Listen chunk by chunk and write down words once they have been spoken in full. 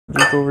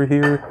just over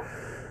here,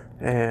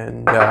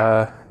 and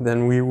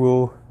then we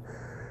will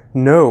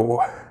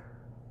know.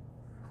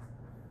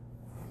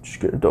 Just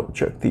gonna double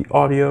check the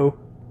audio.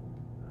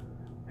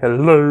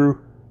 Hello.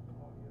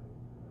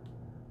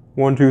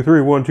 1 2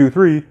 3 1 2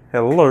 3.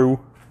 Hello.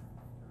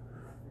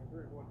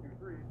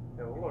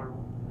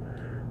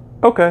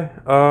 Okay.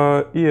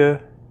 Yeah.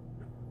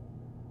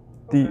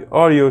 The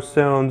audio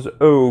sounds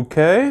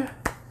okay.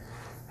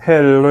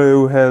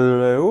 Hello,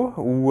 hello.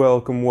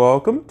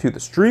 Welcome to the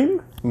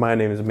stream. My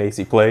name is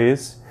Macey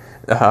Plays.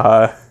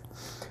 This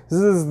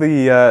is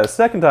the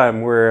second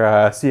time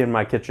we're seeing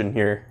my kitchen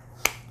here.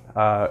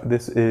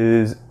 This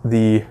is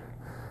the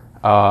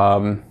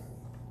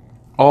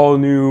all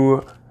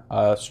new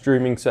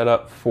streaming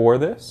setup for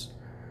this.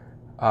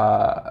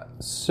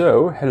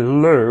 So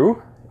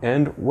hello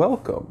and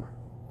welcome.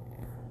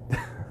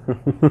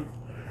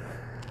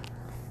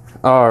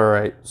 All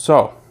right,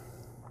 so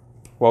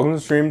welcome to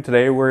the stream.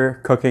 Today we're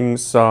cooking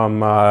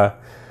some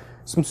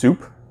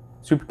soup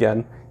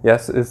again.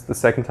 Yes, it's the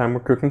second time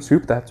we're cooking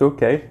soup. That's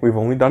okay. We've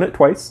only done it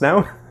twice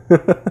now.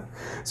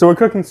 So we're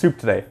cooking soup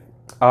today.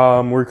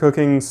 We're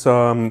cooking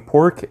some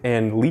pork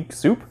and leek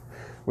soup,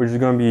 which is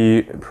going to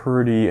be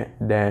pretty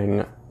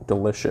dang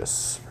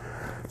delicious.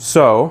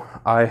 So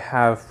I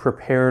have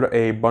prepared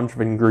a bunch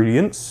of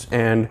ingredients,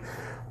 and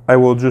I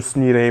will just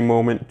need a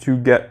moment to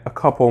get a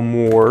couple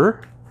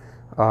more.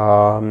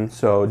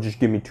 So just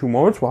give me 2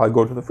 moments while I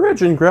go to the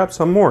fridge and grab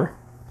some more.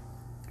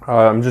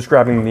 I'm just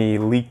grabbing the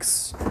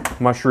leeks,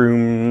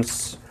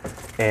 mushrooms,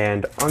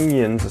 and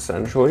onions,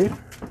 essentially.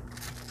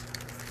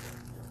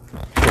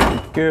 There we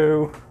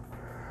go.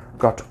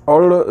 Got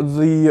all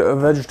the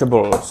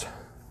vegetables.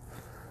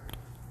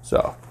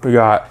 So we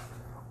got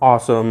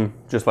awesome,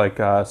 just like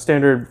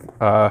standard,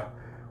 what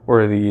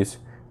are these?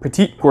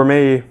 Petite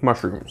gourmet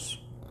mushrooms.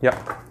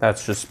 Yep,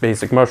 that's just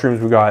basic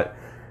mushrooms. We got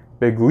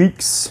big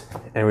leeks,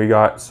 and we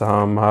got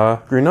some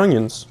green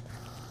onions.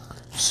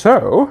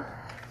 So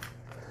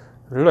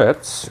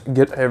let's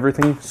get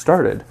everything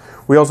started.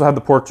 We also had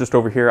the pork just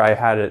over here. I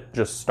had it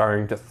just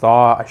starting to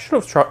thaw. I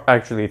should have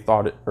actually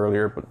thawed it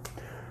earlier, but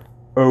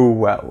oh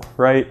well,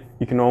 right?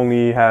 You can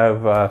only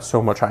have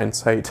so much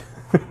hindsight.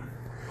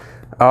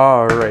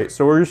 All right,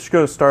 so we're just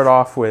gonna start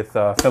off with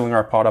filling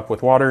our pot up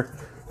with water.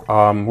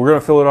 We're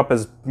gonna fill it up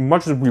as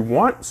much as we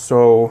want,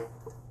 so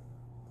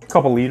a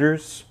couple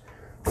liters.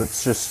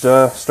 Let's just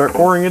start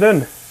pouring it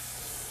in.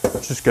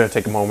 It's just gonna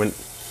take a moment.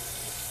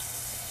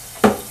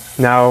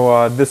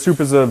 Now, this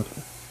soup is a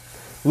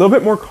little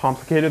bit more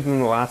complicated than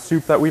the last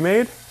soup that we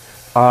made,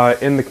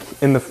 in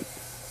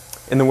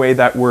the way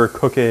that we're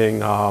cooking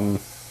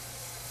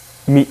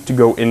meat to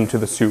go into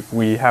the soup.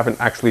 We haven't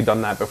actually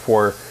done that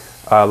before.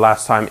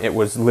 Last time it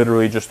was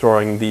literally just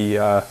throwing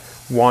the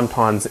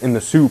wontons in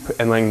the soup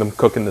and letting them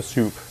cook in the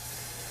soup.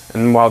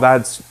 And while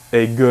that's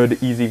a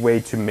good, easy way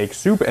to make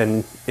soup,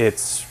 and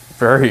it's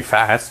very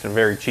fast and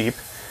very cheap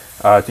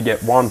to get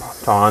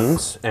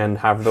wontons and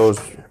have those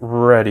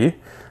ready.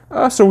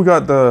 So we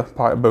got the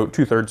pot about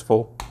 2/3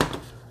 full.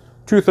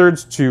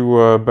 2/3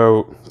 to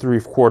about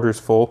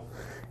 3/4 full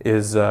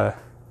is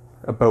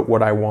about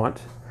what I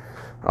want.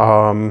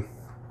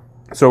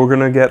 So we're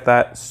gonna get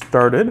that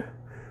started.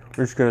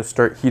 We're just gonna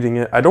start heating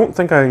it. I don't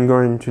think I'm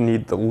going to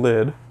need the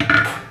lid,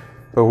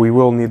 but we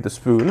will need the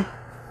spoon.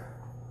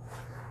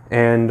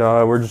 And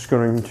we're just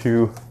going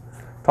to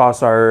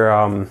toss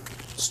our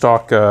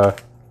stock,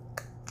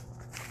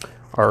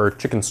 our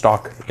chicken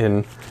stock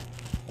in.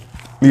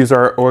 These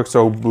are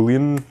OXO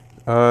bouillon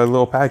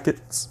little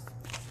packets.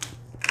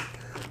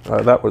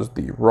 That was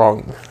the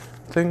wrong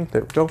thing.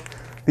 There we go.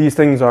 These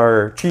things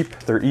are cheap.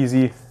 They're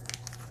easy.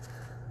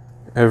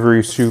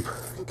 Every soup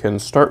can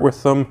start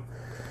with them.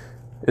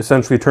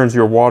 Essentially turns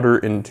your water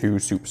into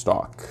soup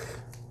stock.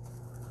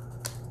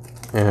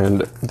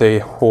 And they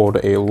hold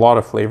a lot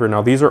of flavor.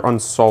 Now these are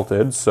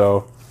unsalted,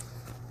 so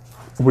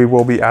we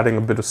will be adding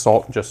a bit of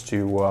salt just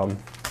to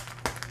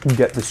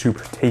get the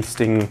soup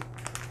tasting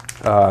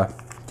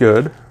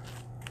good.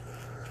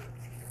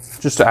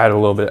 Just to add a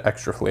little bit of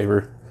extra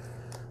flavor.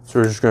 So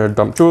we're just gonna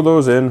dump 2 of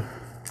those in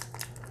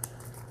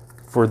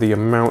for the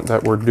amount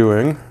that we're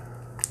doing.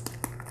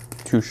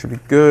 2 should be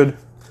good.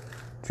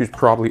 2's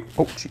probably,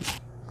 oh geez.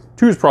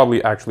 2 is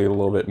probably actually a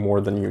little bit more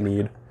than you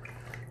need.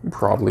 You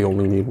probably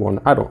only need 1.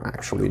 I don't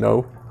actually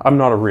know. I'm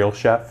not a real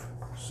chef,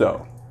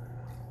 so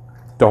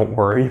don't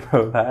worry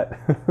about that.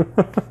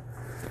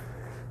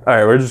 All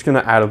right, we're just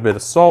gonna add a bit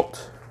of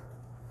salt.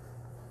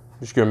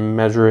 Just gonna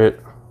measure it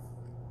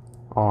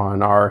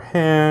on our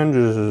hand,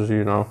 just,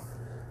 you know,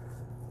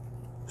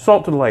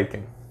 salt to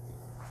liking.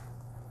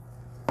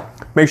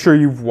 Make sure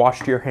you've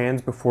washed your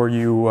hands before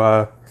you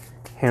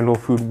handle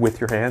food with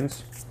your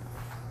hands.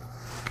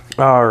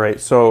 All right,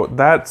 so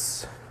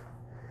that's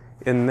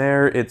in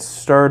there. It's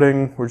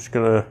starting. We're just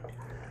gonna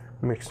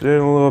mix it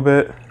in a little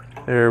bit.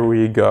 There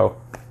we go.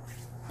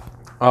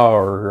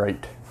 All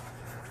right.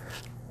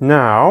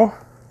 Now,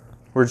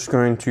 we're just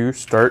going to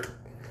start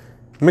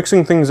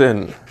mixing things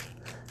in,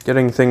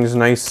 getting things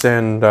nice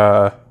and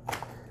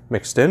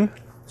mixed in.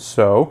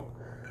 So,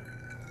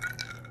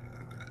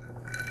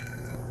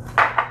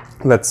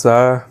 let's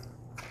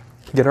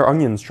get our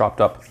onions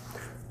chopped up.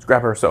 Let's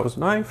grab ourselves a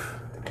knife.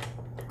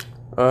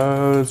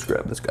 Let's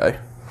grab this guy.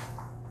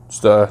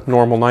 Just a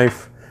normal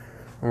knife.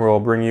 And we'll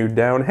bring you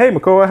down. Hey,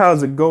 Makoa,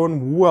 how's it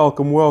going?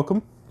 Welcome,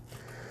 welcome.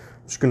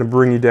 Just gonna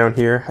bring you down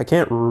here. I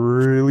can't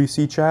really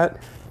see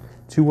chat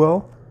too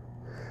well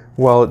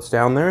while it's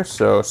down there,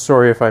 so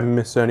sorry if I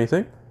miss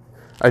anything.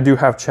 I do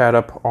have chat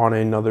up on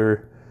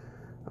another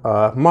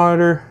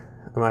monitor.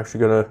 I'm actually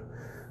gonna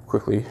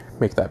quickly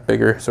make that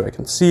bigger so I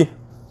can see.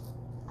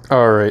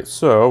 All right,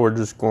 so we're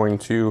just going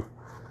to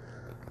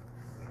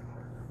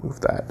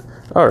move that.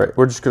 All right,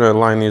 we're just gonna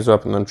line these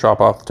up and then chop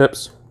off the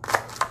tips.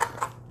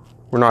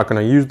 We're not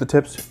gonna use the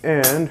tips,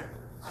 and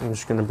I'm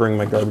just gonna bring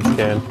my garbage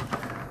can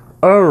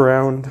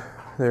around.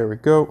 There we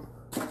go.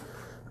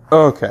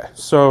 Okay,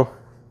 so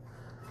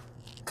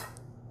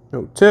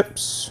no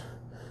tips.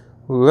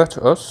 Let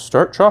us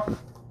start chopping.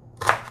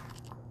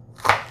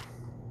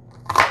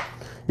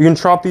 You can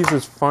chop these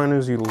as fine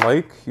as you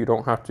like. You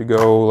don't have to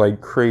go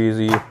like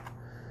crazy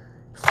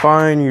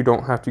fine. You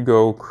don't have to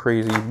go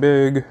crazy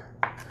big.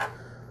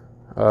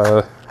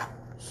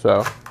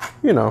 So,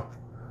 you know.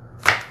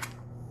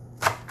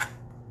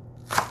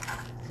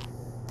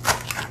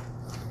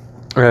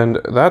 And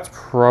that's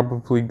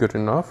probably good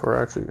enough. Or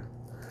actually,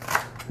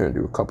 I'm gonna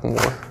do a couple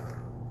more.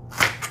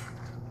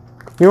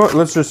 You know what?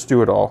 Let's just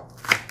do it all.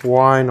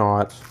 Why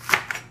not?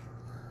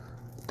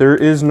 There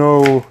is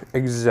no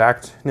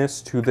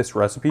exactness to this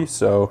recipe,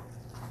 so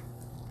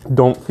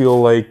don't feel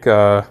like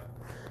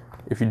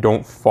if you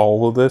don't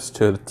follow this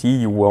to the T,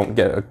 you won't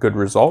get a good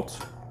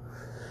result.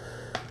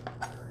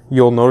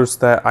 You'll notice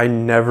that I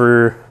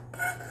never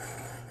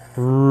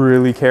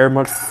really care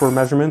much for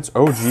measurements.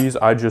 Oh geez,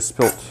 I just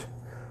spilt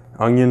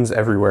onions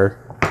everywhere.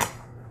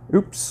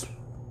 Oops.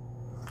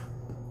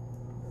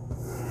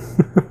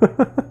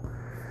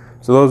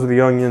 So those are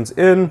the onions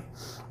in.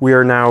 We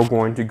are now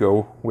going to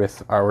go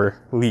with our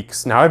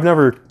leeks. Now, I've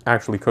never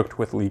actually cooked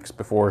with leeks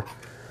before,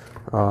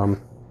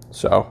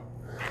 so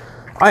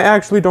I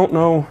actually don't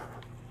know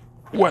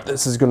what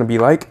this is going to be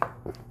like.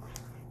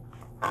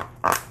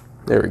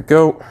 There we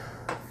go.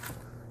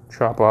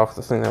 Chop off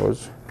the thing that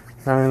was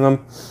around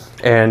them.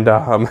 And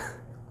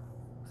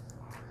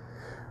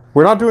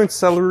we're not doing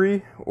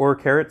celery or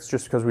carrots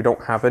just because we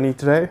don't have any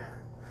today.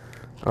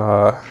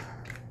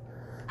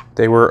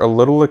 They were a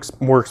little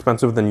more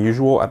expensive than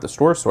usual at the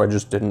store, so I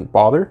just didn't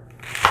bother.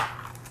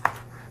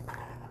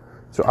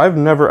 So I've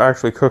never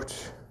actually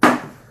cooked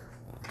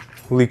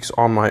leeks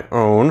on my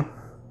own.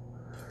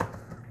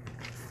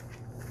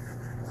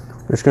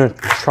 I'm just gonna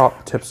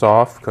chop tips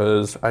off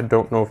because I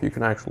don't know if you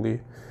can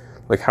actually,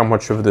 like how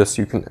much of this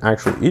you can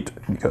actually eat,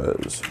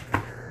 because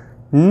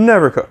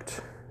never cooked.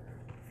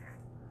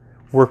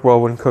 Work well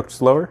when cooked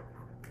slower.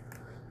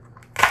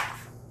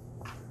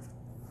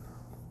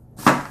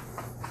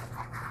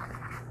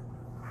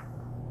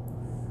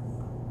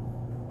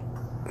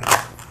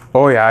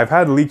 Oh yeah, I've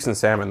had leeks and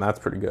salmon. That's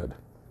pretty good.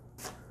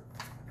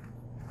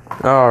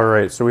 All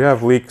right, so we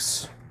have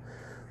leeks.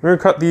 We're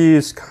gonna cut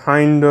these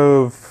kind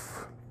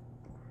of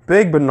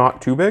big, but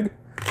not too big.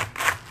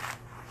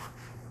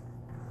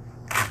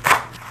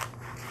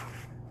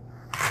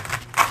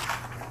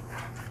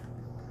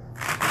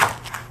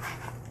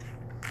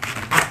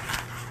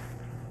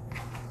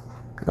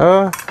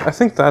 I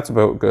think that's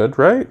about good,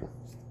 right?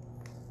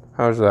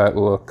 How does that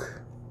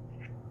look?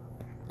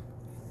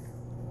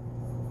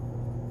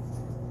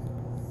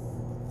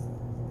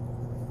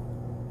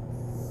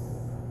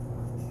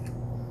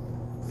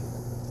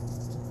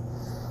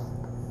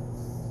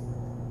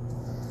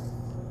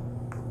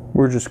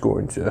 We're just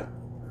going to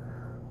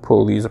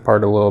pull these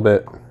apart a little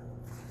bit.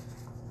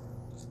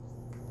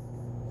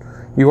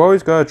 You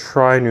always gotta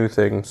try new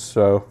things,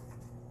 so,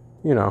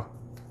 you know.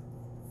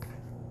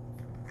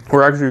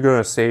 We're actually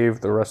gonna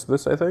save the rest of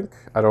this, I think.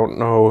 I don't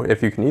know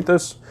if you can eat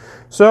this.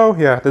 So,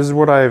 yeah, this is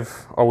what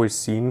I've always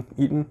seen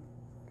eaten.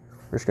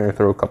 We're just gonna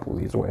throw a couple of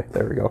these away.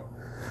 There we go.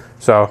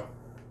 So,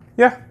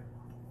 yeah.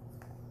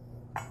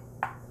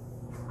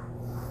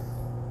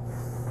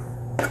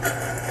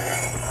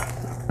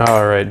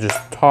 All right,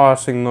 just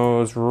tossing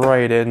those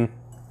right in.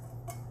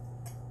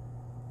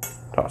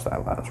 Toss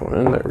that last one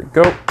in, there we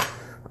go.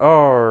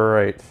 All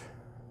right,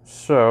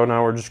 so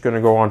now we're just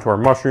gonna go on to our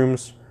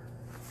mushrooms.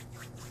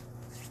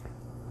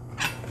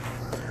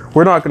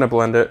 We're not gonna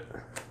blend it.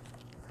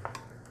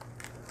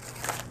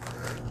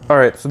 All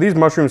right, so these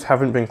mushrooms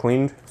haven't been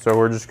cleaned, so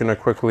we're just gonna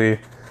quickly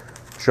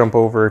jump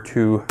over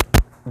to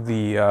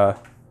the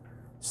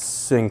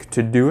sink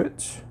to do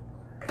it.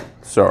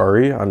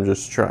 Sorry, I'm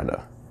just trying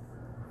to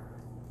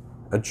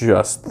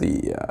adjust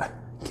the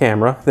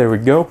camera. There we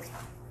go.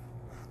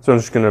 So I'm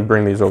just gonna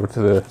bring these over to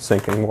the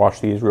sink and wash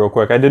these real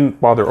quick. I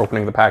didn't bother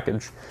opening the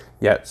package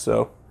yet,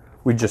 so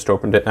we just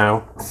opened it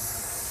now.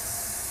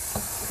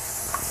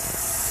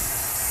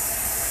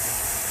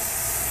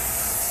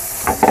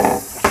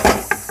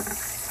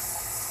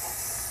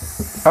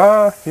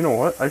 You know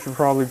what? I should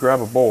probably grab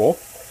a bowl.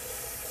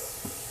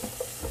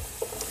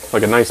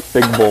 Like a nice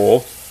big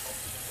bowl.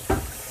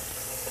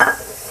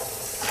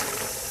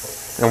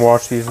 And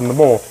wash these in the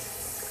bowl.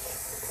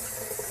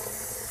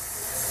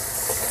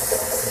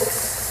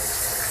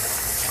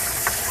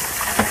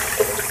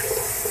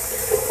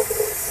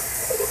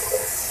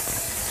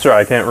 Sorry,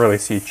 I can't really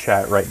see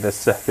chat right this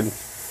second.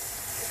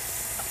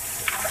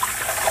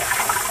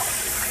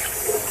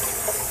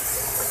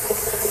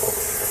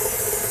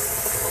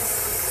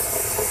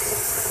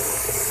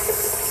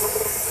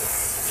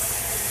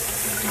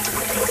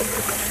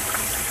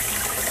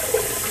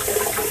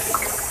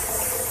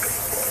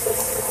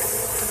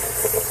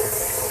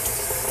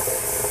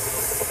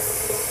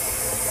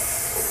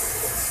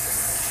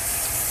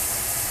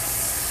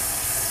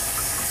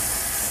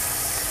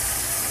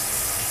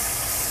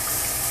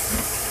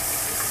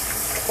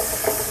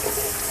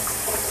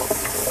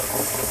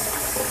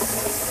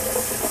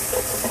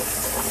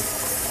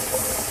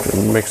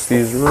 Mix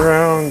these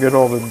around, get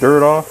all the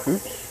dirt off.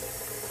 Oops.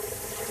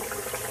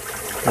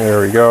 There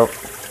we go.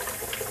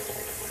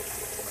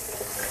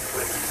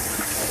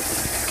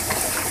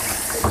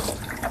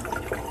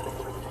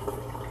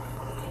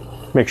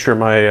 Make sure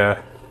my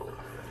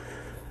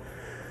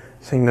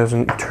thing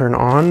doesn't turn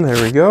on. There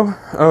we go.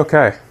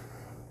 Okay.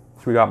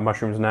 So we got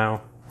mushrooms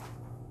now.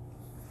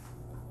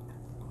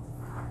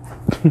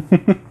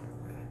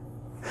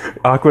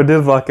 Aqua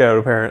did luck out,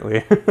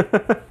 apparently.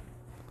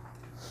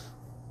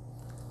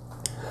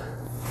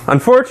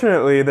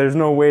 Unfortunately, there's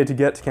no way to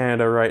get to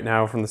Canada right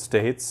now from the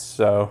States,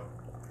 so...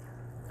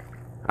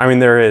 I mean,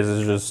 there is,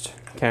 it's just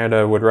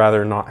Canada would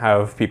rather not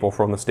have people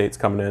from the States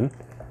coming in.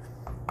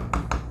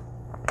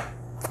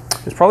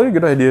 It's probably a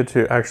good idea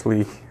to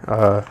actually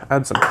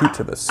add some heat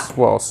to this as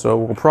well, so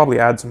we'll probably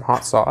add some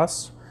hot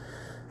sauce.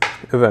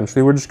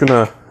 Eventually, we're just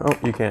gonna... Oh,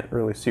 you can't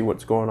really see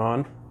what's going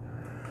on.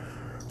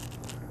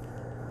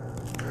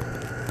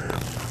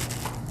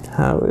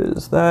 How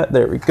is that?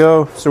 There we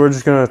go. So we're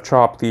just gonna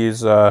chop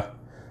these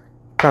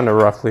kind of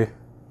roughly.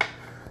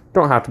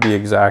 Don't have to be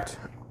exact.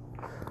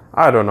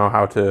 I don't know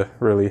how to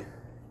really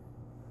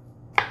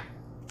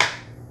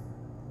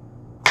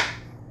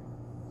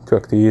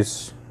cook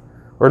these.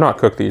 Or not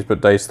cook these,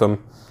 but dice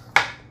them.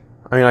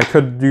 I mean, I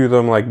could do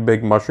them like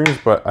big mushrooms,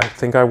 but I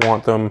think I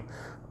want them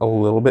a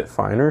little bit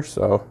finer,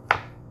 so.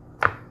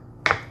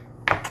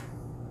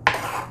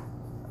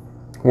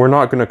 We're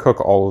not gonna cook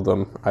all of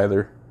them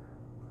either.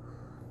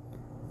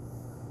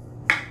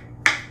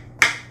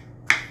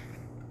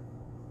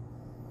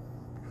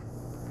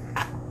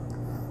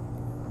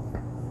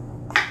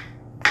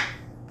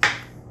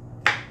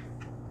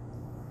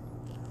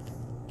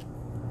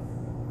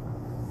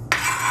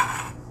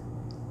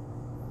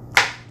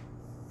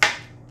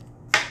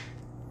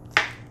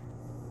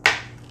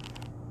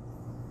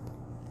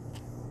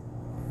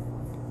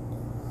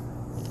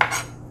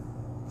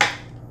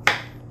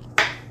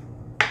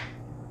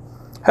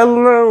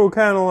 Hello,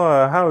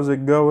 Canela, how's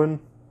it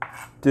going?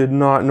 Did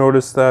not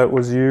notice that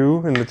was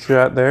you in the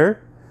chat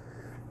there.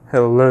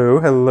 Hello,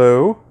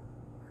 hello.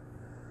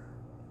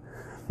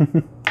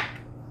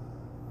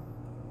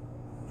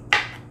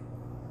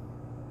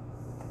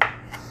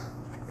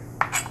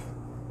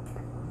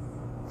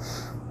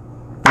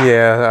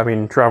 Yeah, I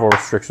mean, travel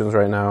restrictions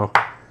right now.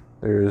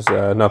 There's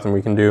nothing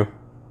we can do.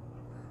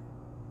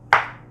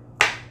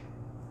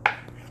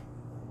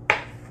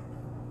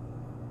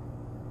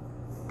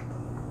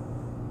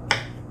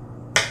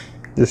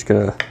 Just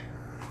gonna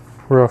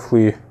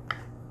roughly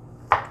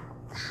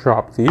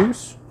chop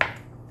these.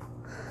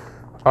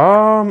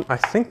 I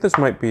think this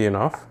might be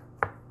enough.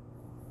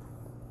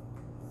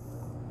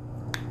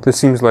 This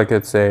seems like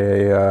it's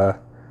a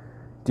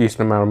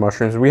decent amount of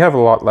mushrooms. We have a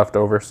lot left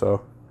over,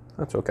 so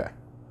that's okay.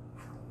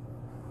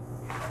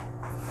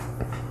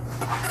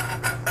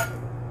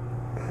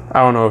 I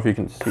don't know if you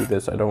can see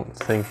this. I don't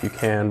think you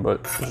can,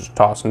 but just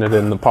tossing it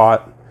in the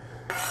pot.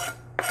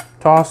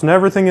 Tossing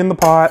everything in the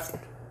pot.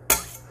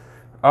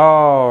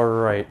 All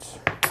right.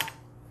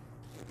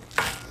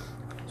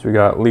 So we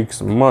got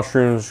leeks and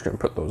mushrooms. Just gonna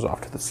put those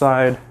off to the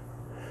side.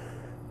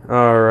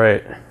 All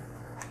right.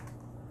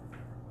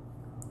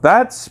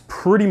 That's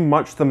pretty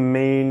much the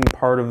main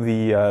part of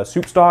the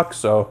soup stock.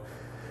 So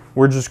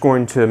we're just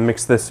going to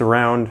mix this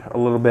around a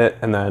little bit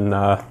and then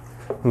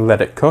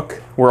let it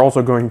cook. We're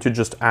also going to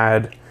just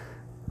add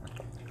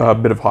a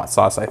bit of hot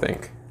sauce, I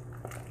think.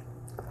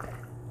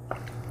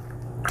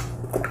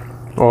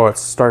 Oh,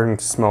 it's starting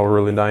to smell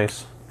really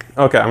nice.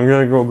 Okay, I'm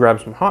gonna go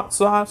grab some hot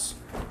sauce.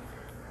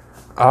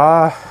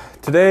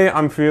 Today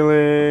I'm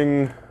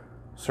feeling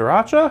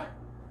sriracha?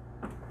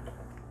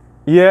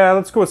 Yeah,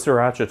 let's go with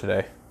sriracha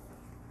today.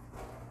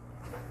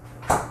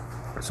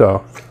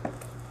 So,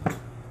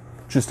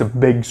 just a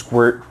big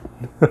squirt.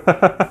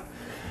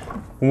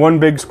 One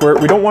big squirt.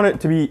 We don't want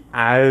it to be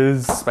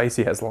as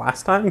spicy as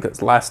last time,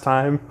 because last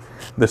time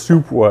the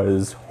soup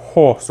was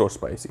so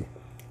spicy.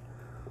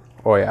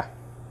 Oh yeah.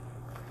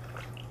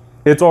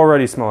 It's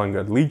already smelling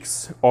good.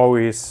 Leeks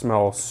always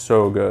smell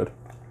so good.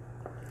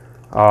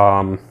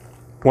 One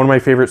of my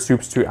favorite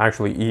soups to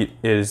actually eat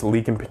is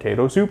leek and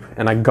potato soup,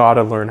 and I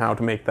gotta learn how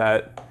to make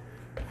that.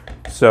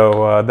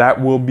 So that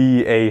will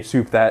be a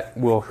soup that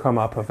will come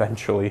up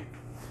eventually.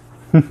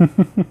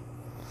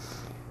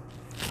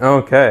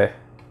 Okay.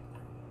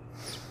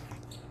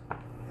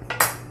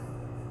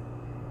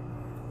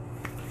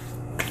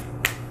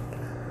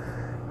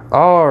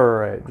 All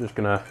right, just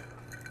gonna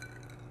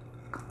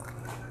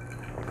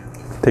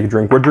take a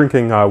drink. We're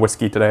drinking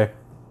whiskey today.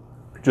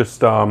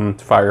 Just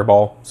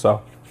Fireball,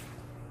 so.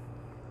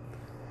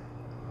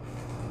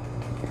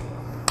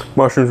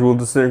 Mushrooms will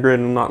disintegrate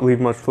and not leave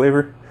much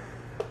flavor.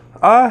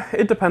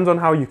 It depends on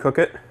how you cook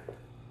it.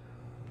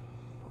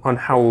 On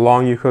how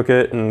long you cook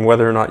it and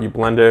whether or not you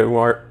blend it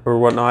or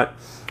whatnot.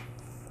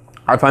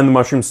 I find the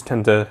mushrooms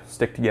tend to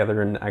stick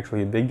together and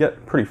actually they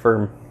get pretty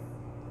firm.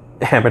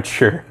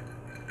 Amateur.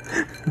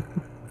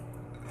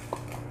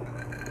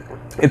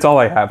 It's all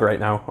I have right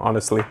now,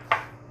 honestly.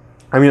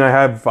 I mean, I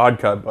have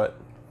vodka, but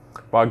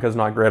vodka's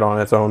not great on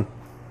its own.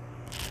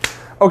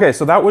 Okay,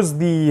 so that was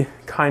the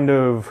kind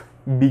of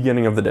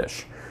beginning of the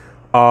dish.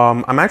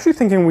 I'm actually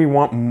thinking we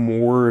want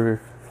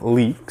more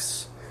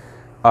leeks.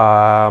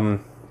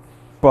 But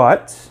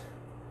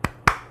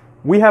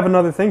we have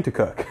another thing to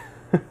cook.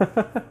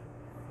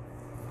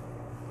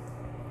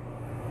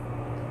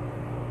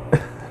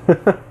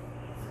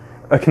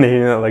 A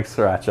Canadian that likes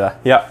sriracha.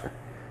 Yeah.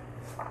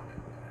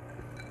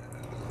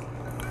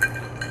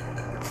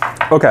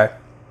 Okay.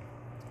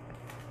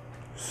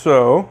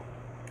 So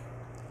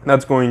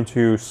that's going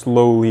to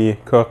slowly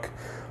cook.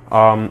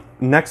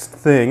 Next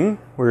thing,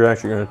 we're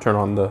actually going to turn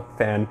on the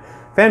fan.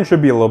 Fan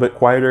should be a little bit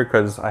quieter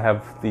because I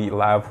have the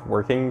lav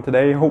working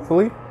today,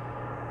 hopefully.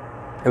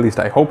 At least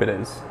I hope it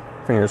is.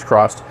 Fingers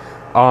crossed.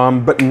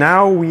 But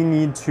now we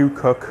need to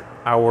cook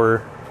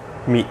our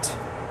meat.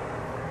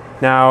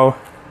 Now,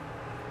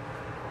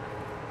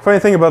 funny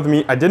thing about the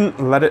meat, I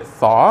didn't let it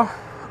thaw.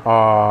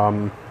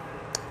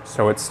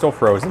 So it's still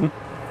frozen.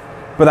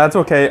 But that's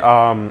okay.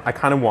 I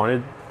kind of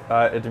wanted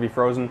it to be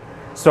frozen.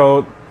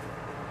 So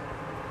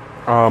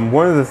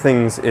one of the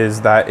things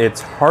is that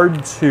it's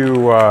hard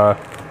to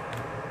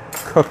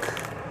cook,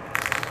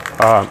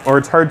 or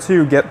it's hard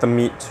to get the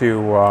meat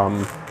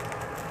to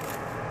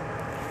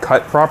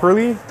cut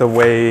properly the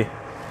way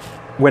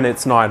when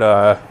it's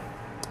not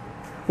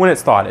when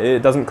it's thawed.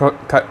 It doesn't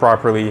cut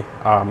properly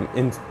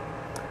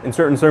in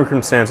certain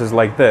circumstances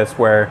like this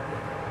where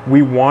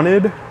we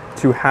wanted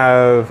to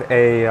have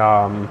a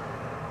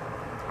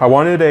I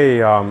wanted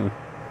a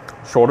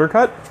shoulder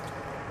cut,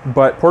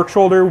 but pork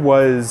shoulder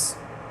was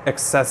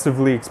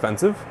excessively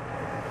expensive,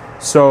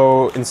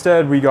 so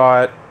instead we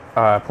got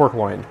pork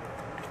loin.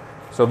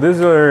 So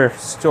these are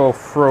still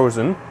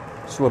frozen,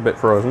 still a bit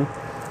frozen.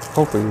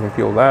 Hopefully we can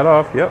peel that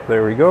off. Yep,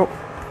 there we go.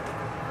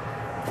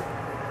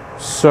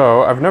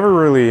 So I've never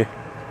really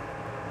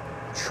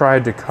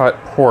tried to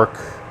cut pork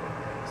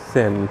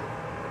thin,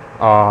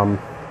 and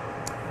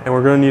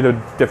we're gonna need a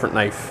different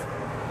knife.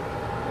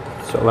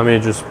 So let me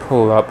just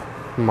pull up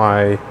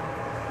my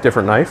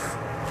different knife,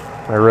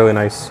 my really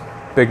nice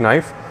big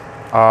knife.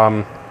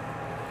 So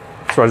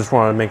I just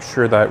want to make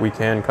sure that we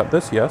can cut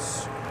this.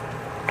 Yes.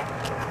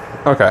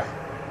 Okay.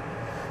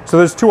 So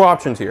there's two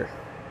options here.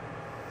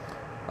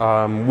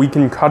 We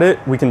can cut it,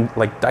 we can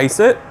like dice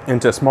it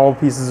into small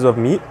pieces of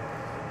meat,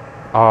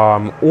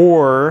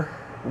 or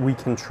we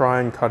can try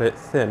and cut it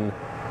thin,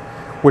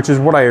 which is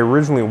what I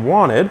originally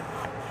wanted.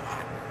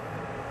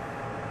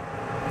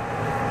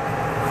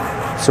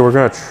 So we're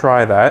gonna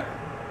try that.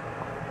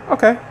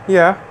 Okay,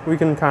 yeah, we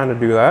can kind of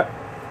do that.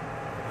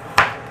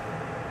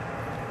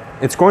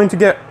 It's going to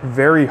get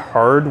very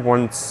hard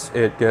once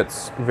it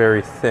gets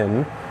very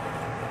thin.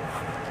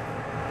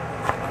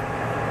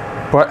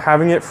 But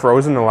having it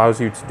frozen allows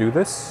you to do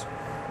this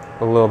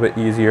a little bit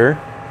easier.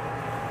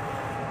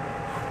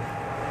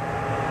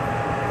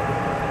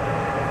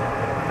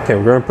 Okay,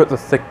 we're gonna put the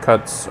thick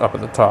cuts up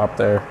at the top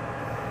there.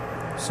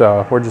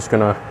 So we're just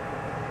gonna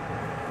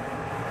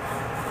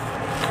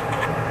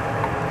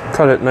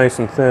cut it nice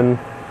and thin.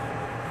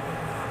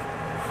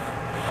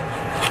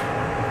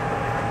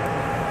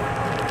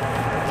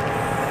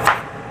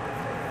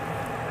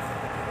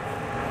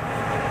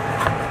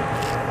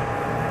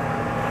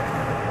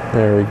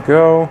 There we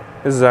go.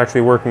 This is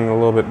actually working a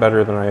little bit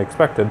better than I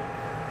expected.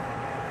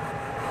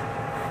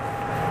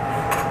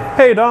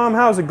 Hey Dom,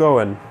 how's it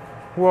going?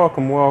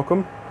 Welcome,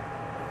 welcome.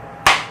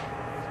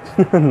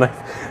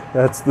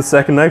 That's the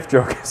second knife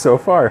joke so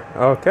far.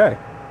 Okay.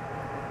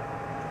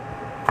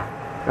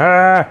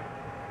 Ah!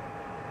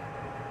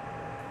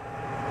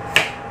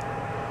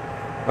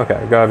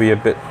 Okay, gotta be a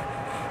bit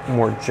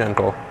more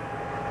gentle.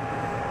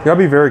 You gotta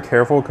be very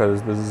careful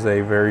because this is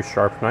a very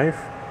sharp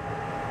knife.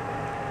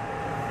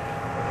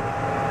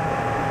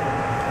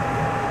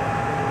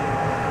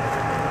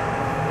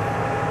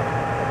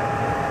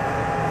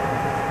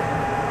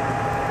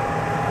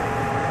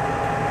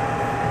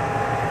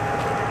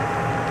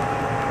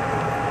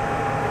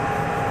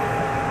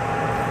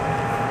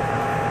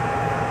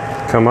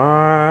 Come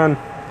on.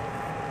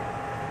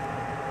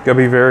 Gotta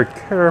be very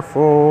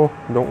careful.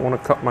 Don't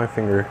want to cut my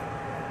finger.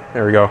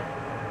 There we go.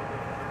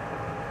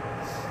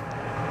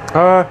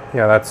 Yeah,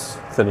 that's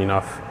thin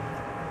enough.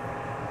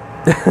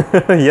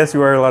 Yes,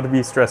 you are allowed to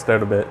be stressed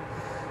out a bit.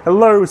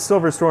 Hello,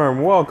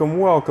 Silverstorm. Welcome,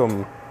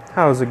 welcome.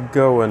 How's it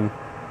going?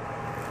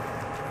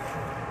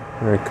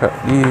 I'm gonna cut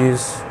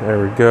these.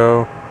 There we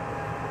go.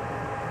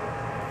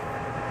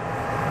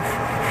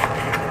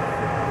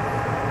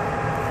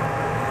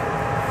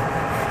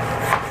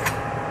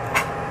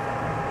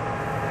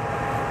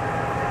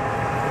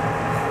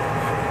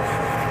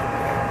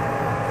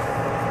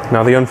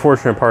 Now the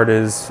unfortunate part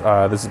is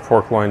this is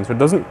pork loin, so it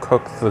doesn't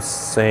cook the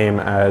same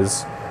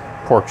as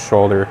pork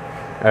shoulder.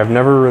 I've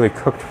never really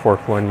cooked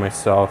pork loin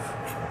myself,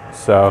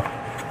 so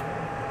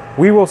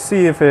we will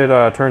see if it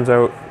turns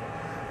out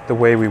the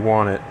way we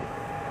want it.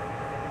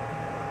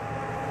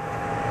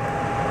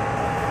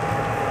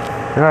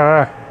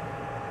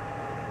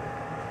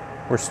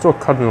 We're still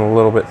cutting a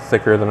little bit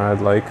thicker than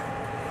I'd like.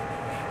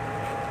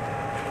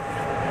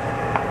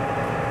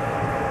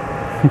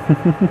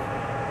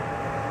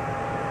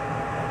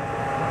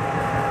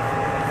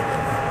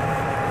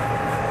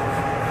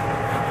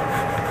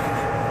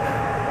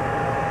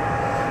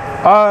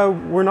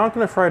 We're not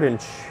going to fry it in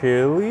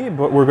chili,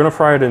 but we're going to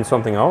fry it in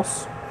something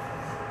else.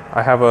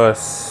 I have a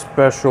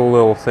special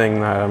little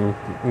thing that I'm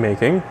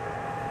making.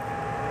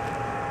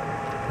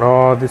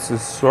 Oh, this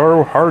is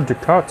so hard to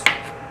cut.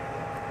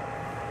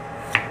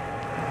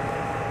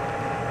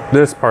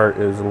 This part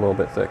is a little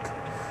bit thick.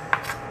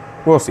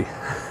 We'll see.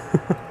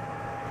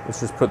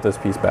 Let's just put this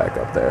piece back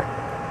up there.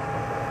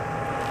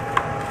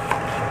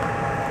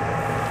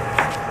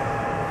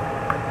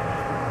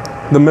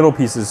 The middle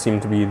pieces seem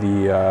to be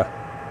the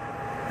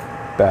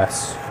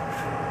best.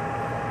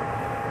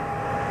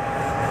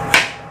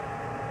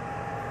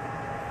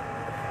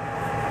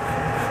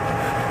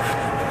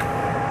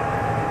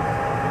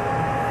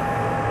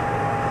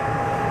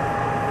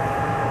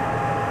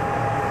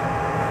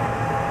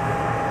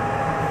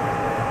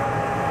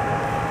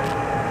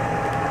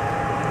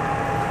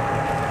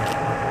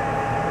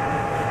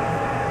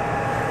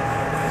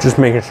 Just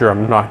making sure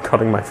I'm not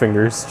cutting my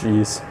fingers,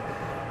 jeez.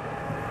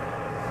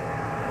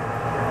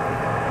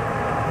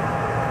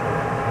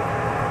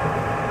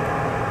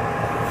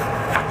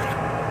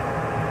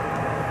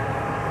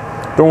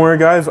 Don't worry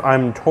guys,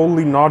 I'm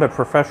totally not a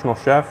professional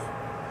chef,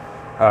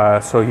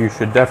 so you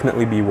should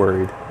definitely be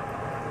worried.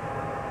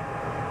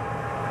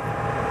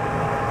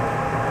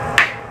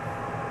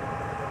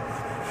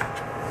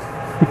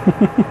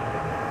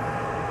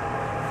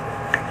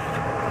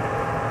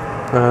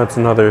 That's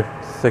another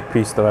thick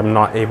piece that I'm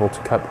not able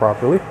to cut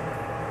properly.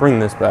 Bring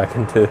this back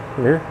into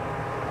here.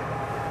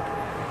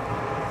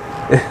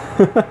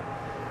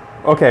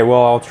 Okay,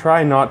 well, I'll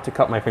try not to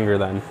cut my finger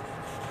then.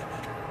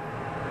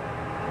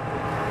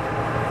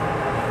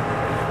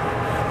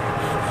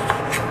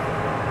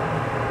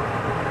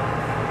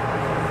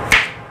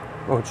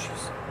 Oh,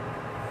 jeez.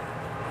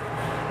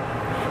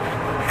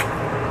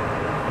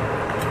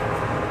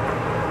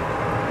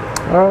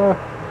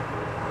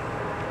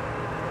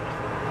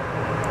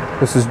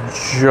 This is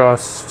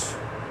just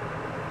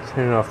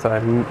thin enough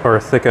that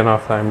thick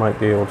enough that I might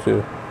be able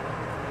to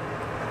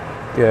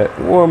get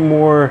one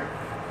more.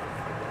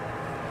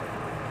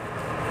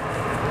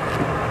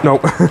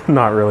 Nope,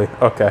 not really.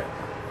 Okay.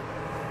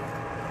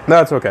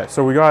 That's okay.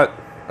 So we got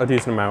a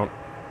decent amount.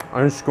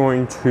 I'm just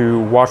going to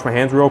wash my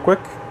hands real quick,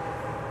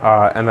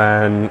 and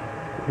then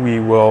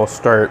we will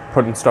start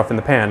putting stuff in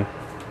the pan.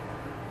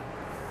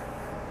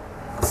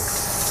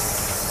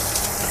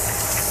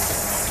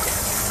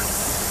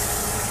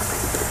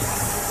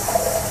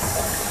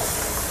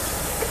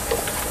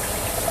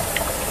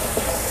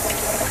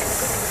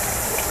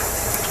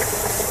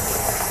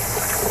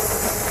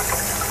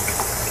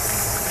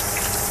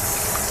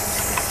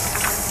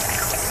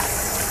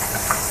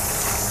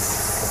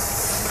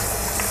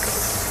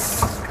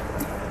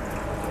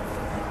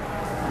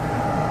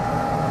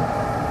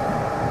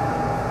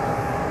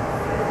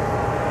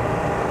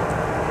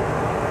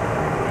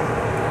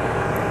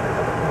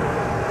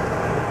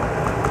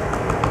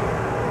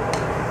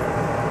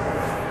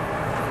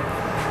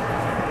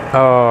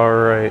 All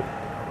right,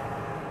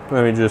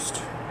 let me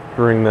just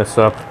bring this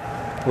up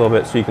a little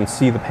bit so you can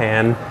see the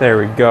pan. There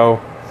we go.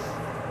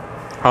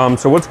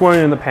 So what's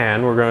going in the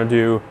pan? We're going to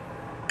do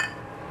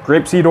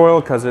grapeseed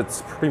oil because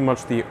it's pretty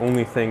much the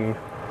only thing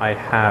I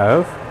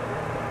have.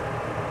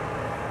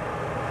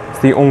 It's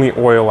the only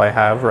oil I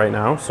have right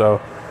now,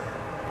 so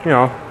you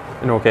know,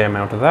 an okay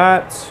amount of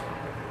that,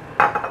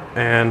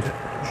 and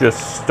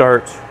just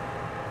start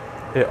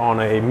it on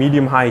a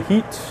medium-high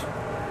heat.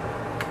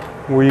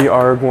 We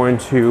are going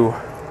to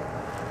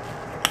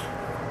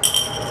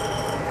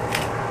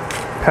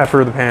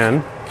pepper the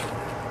pan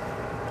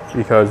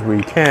because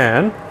we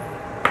can.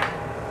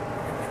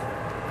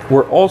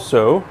 We're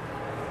also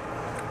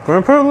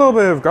going to put a little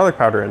bit of garlic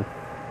powder in.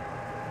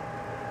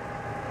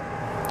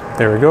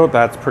 There we go.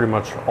 That's pretty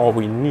much all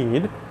we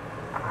need.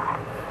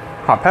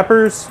 Hot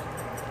peppers,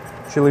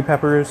 chili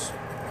peppers.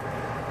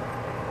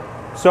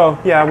 So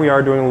yeah, we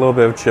are doing a little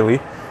bit of chili.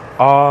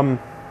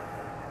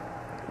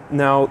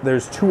 Now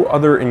there's two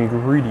other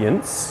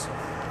ingredients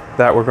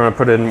that we're going to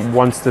put in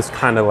once this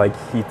kind of like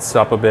heats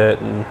up a bit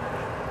and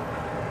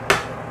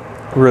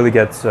really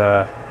gets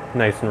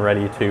nice and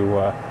ready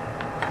to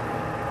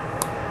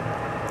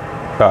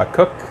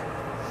cook.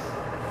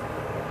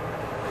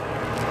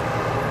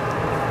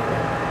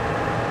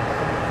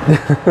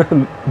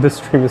 This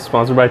stream is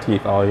sponsored by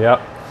Tefal,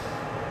 yep.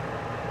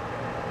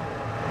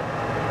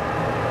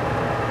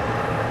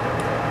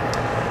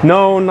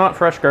 No, not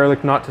fresh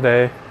garlic, not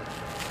today.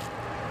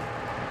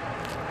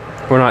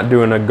 We're not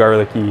doing a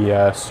garlicky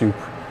soup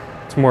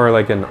It's more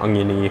like an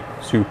oniony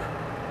soup.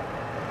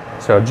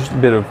 So just a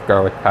bit of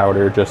garlic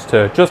powder just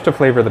to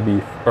flavor the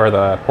beef or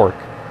the pork.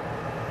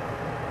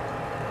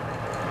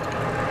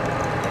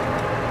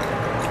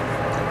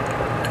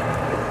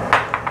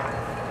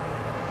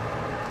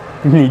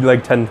 You need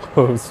like 10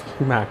 cloves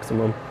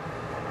maximum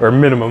or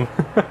minimum.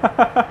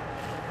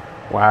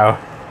 Wow.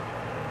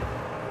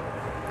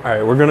 All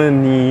right, we're gonna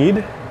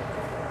need,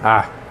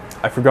 I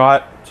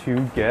forgot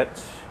to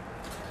get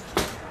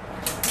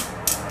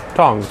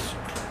tongs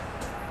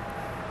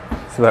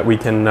so that we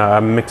can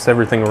mix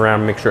everything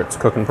around, make sure it's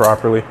cooking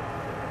properly.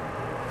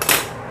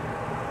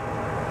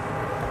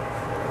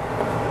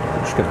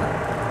 I'm just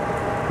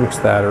gonna mix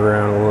that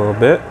around a little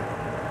bit.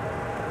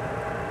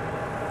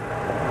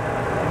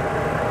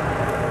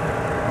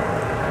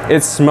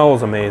 It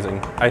smells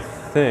amazing. I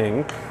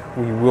think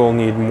we will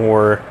need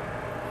more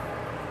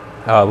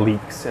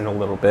leeks in a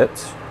little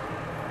bit.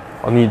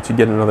 I'll need to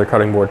get another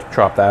cutting board to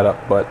chop that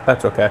up, but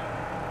that's okay.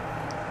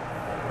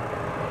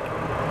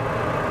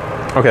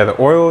 Okay, the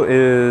oil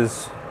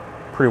is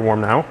pretty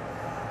warm now.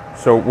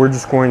 So we're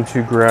just going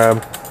to grab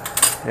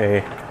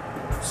a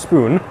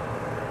spoon,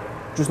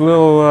 just a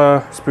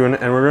little spoon,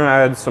 and we're gonna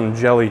add some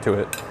jelly to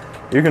it.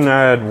 You can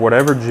add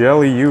whatever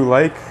jelly you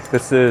like.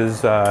 This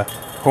is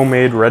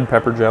homemade red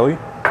pepper jelly.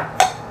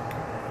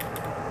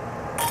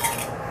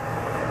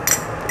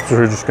 So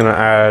we're just gonna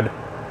add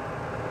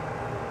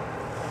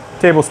a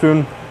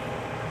tablespoon.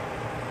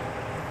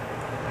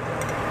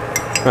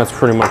 That's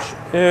pretty much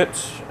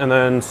it. And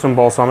then some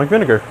balsamic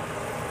vinegar.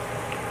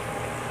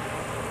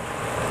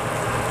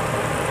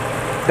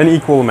 An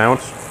equal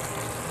amount.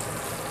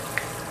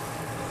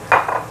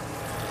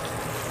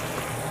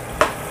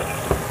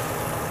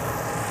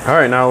 All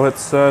right, now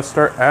let's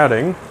start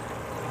adding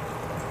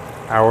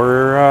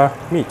our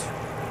meat.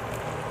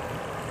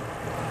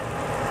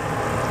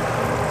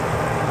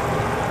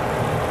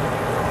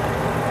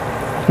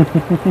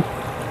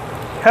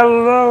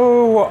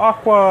 Hello,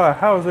 Aqua.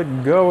 How's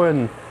it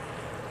going?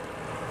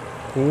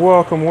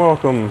 Welcome,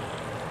 welcome.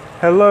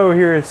 Hello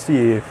here,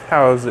 Steve.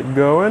 How's it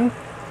going?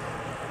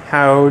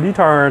 Howdy,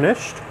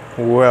 Tarnished.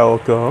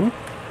 Welcome.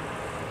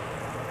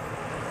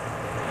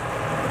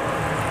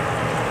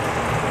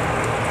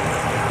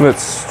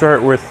 Let's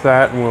start with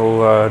that, and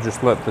we'll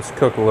just let this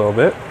cook a little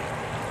bit.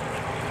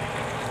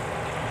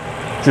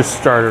 Just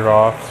started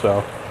off,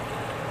 so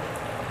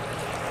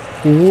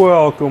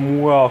welcome,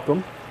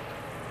 welcome.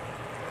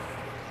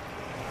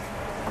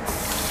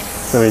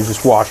 Let me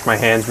just wash my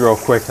hands real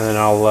quick, and then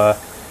I'll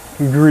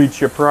greet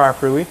you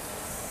properly.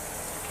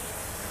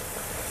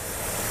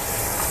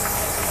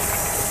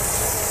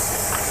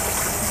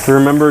 So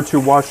remember to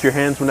wash your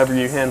hands whenever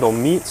you handle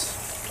meats.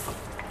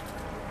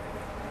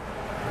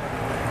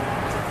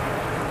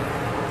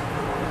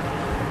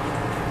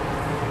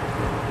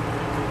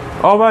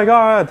 Oh my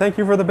god, thank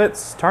you for the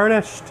bits,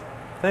 Tarnished.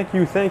 Thank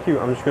you, thank you.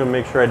 I'm just gonna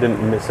make sure I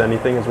didn't miss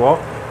anything as well.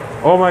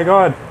 Oh my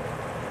god.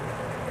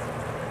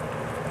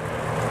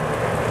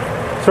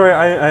 Sorry,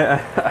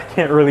 I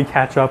can't really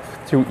catch up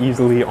too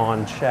easily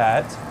on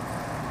chat.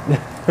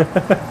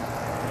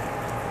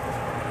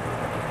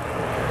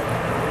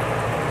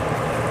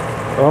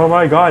 Oh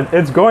my god,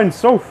 it's going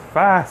so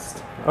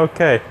fast.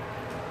 Okay.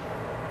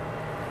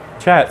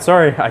 Chat,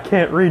 sorry, I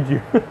can't read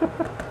you.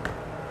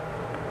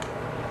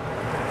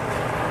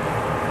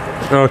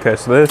 Okay,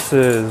 so this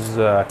is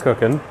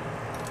cooking.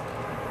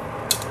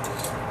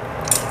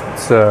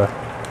 Let's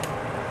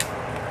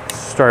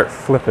start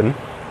flipping.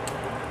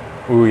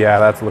 Ooh, yeah,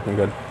 that's looking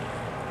good.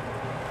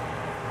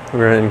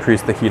 We're gonna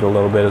increase the heat a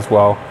little bit as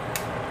well.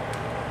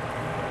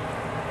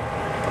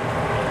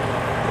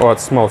 Oh, it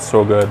smells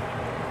so good.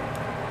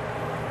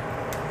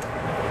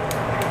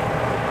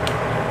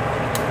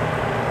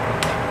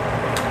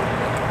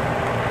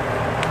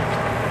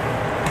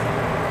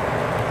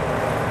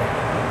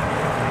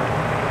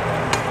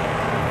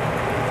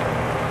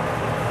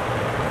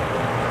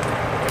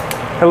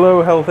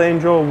 Hello, Health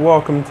Angel.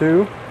 Welcome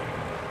to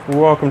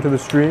the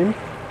stream.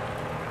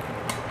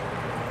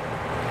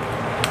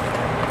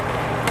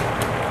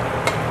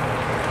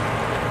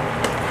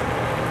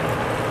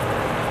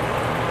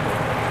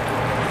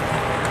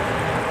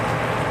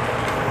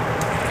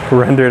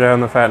 Render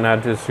down the fat and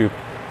add to the soup.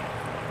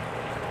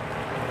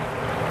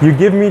 You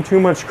give me too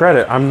much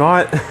credit. I'm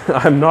not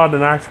I'm not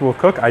an actual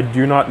cook. I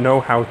do not know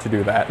how to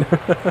do that.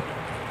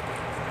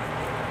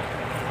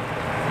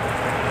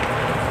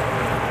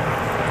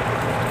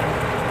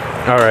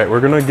 All right,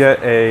 we're gonna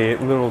get a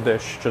little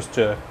dish just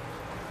to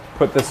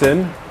put this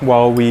in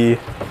while we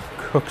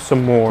cook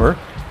some more.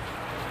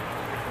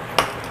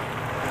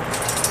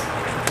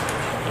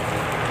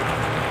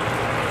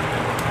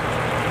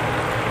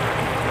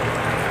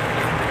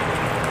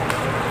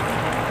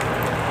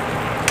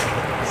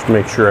 Just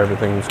make sure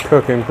everything's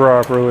cooking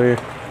properly.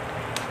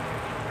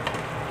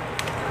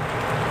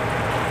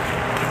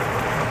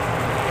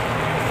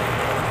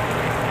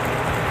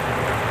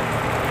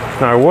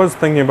 Now, I was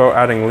thinking about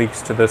adding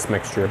leeks to this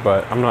mixture,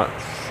 but I'm not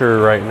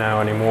sure right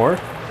now anymore.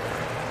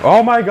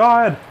 Oh my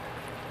god!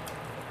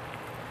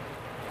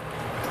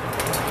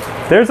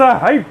 There's a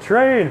hype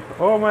train.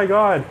 Oh my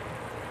god.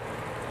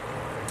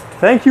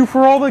 Thank you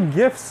for all the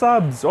gift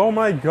subs. Oh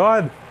my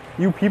god.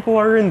 You people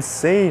are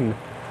insane.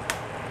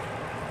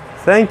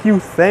 Thank you,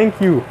 thank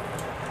you.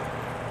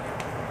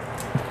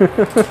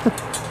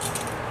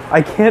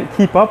 I can't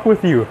keep up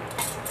with you.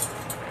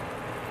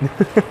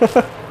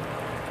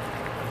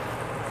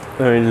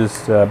 Let me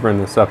just bring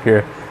this up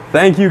here.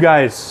 Thank you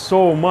guys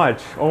so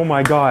much. Oh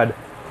my god.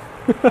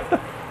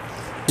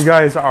 You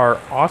guys are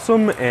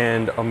awesome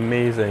and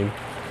amazing.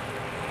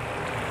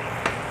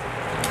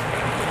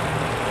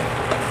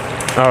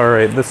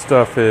 Alright, this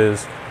stuff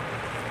is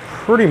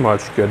pretty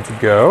much good to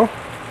go.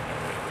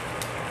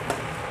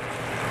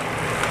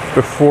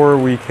 Before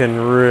we can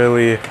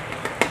really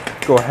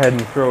go ahead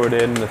and throw it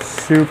in the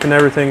soup and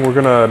everything, we're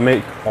gonna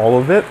make all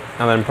of it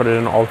and then put it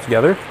in all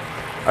together.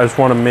 I just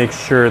want to make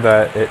sure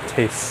that it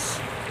tastes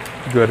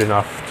good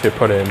enough to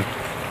put in.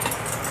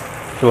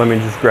 So let me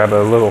just grab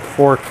a little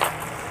fork.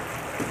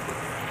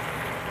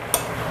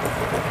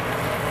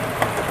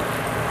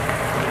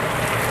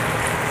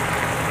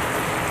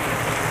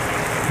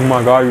 Oh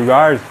my god, you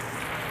guys.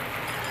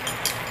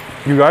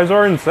 You guys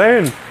are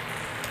insane.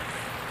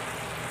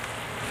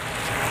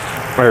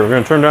 Alright, we're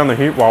going to turn down the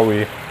heat while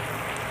we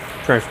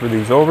transfer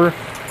these over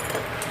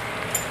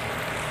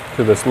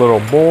to this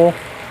little bowl.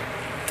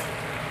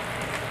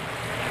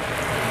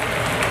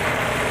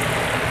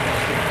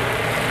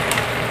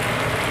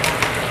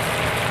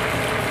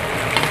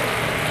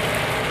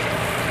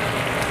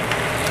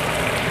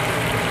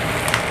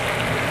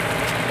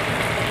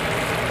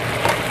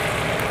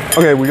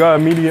 Okay, we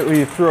gotta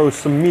immediately throw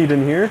some meat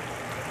in here.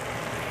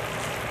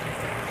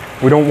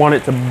 We don't want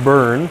it to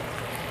burn.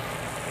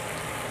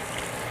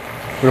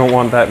 We don't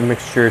want that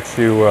mixture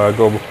to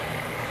go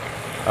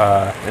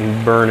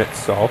and burn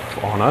itself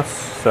on us,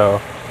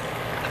 so.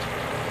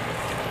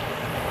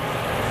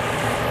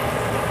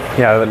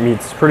 Yeah, that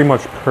meat's pretty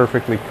much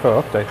perfectly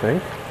cooked, I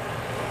think.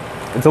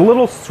 It's a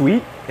little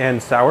sweet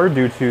and sour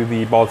due to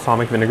the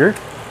balsamic vinegar.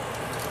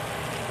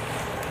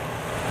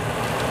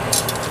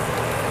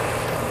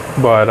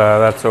 But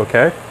that's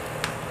okay.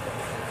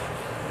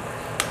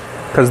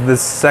 Because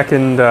this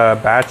second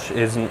batch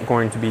isn't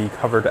going to be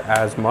covered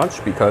as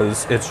much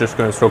because it's just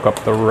going to soak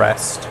up the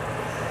rest.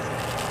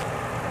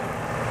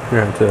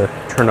 We're going to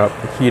turn up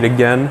the heat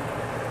again,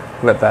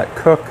 let that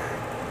cook.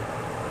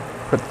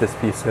 Put this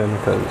piece in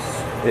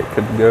because it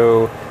could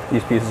go,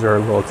 these pieces are a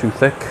little too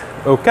thick.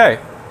 Okay.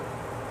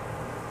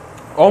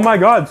 Oh my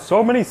god,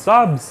 so many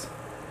subs.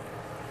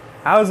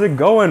 How's it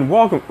going?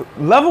 Welcome.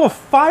 Level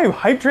 5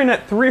 hype train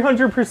at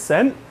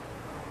 300%?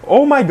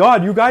 Oh my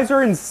god, you guys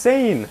are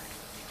insane.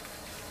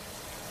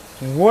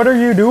 What are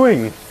you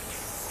doing?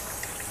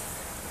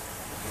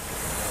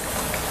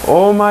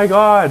 Oh my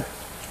god.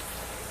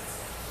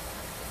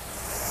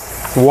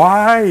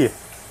 Why?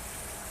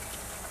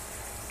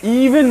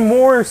 Even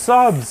more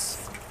subs.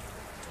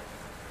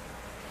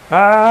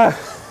 I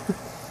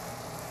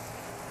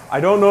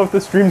don't know if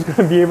the stream's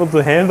gonna be able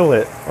to handle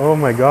it. Oh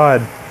my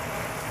god.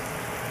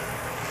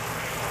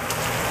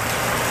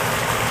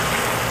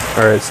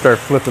 Alright, start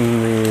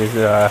flipping these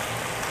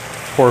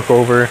pork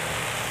over.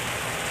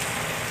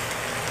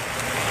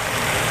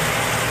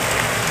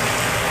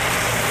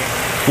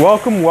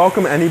 Welcome,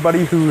 welcome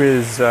anybody who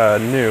is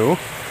new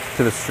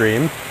to the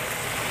stream.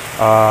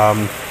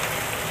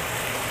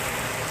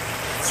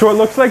 So it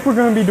looks like we're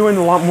going to be doing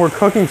a lot more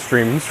cooking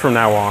streams from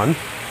now on.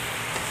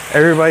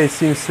 Everybody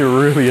seems to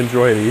really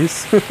enjoy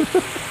these.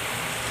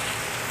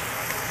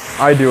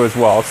 I do as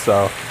well,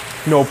 so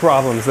no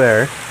problems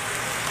there.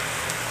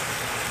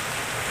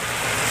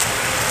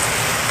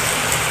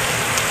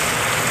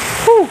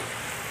 Whew.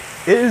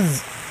 It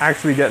is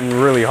actually getting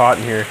really hot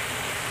in here.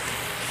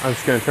 I'm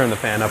just going to turn the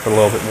fan up a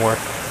little bit more.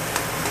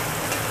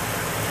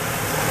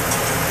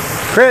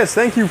 Chris,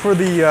 thank you for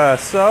the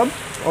sub.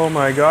 Oh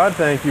my god,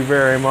 thank you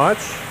very much.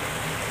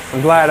 I'm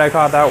glad I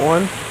caught that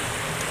one.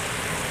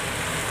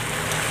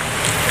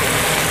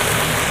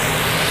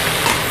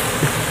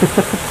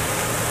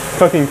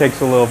 Cooking takes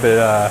a little bit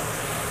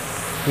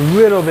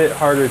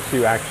harder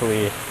to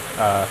actually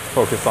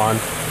focus on.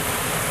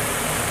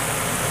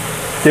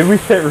 Did we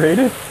get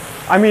rated?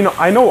 I mean,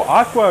 I know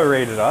Aqua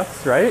rated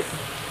us, right?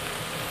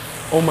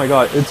 Oh my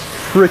god, it's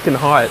freaking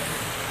hot.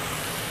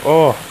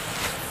 Oh.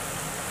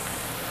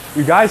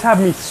 You guys have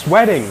me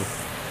sweating.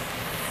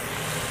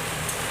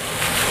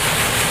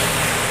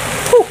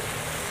 Whew.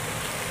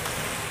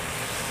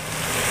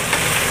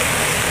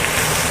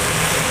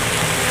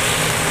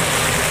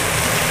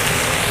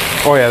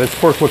 Oh yeah, this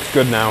pork looks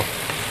good now.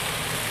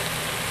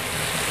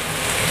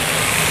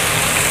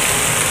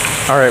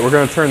 Alright, we're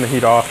going to turn the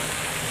heat off.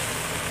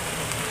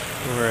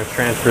 We're going to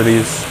transfer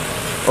these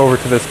over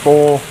to this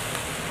bowl.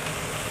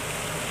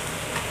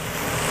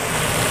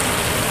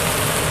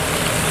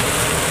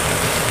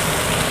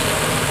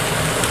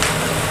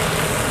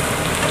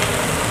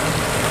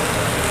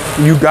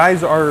 You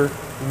guys are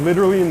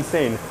literally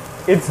insane.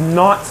 It's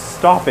not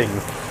stopping.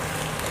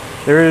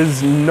 There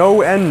is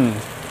no end.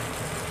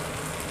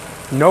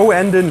 No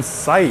end in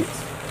sight.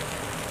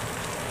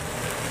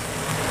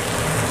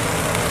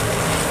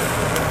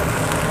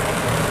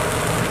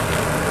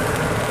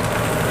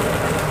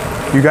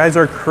 You guys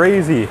are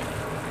crazy.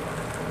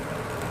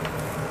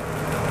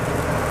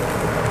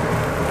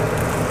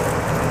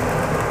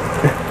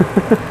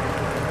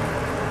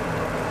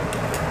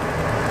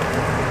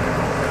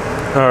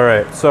 All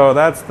right, so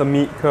that's the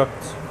meat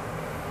cooked.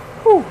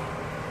 Whew.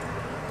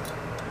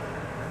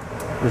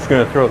 I'm just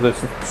gonna throw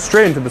this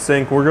straight into the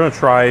sink. We're gonna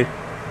try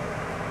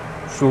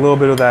just a little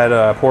bit of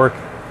that pork.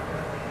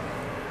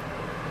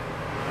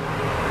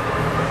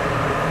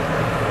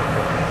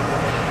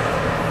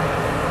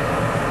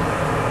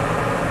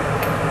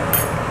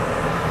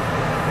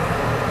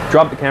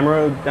 Drop the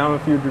camera down a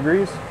few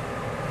degrees.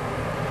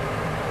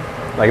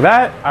 Like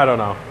that? I don't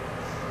know.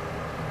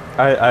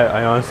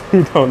 I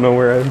honestly don't know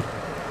where I'm...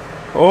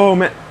 Oh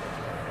man.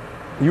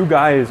 You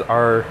guys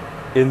are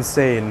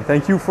insane.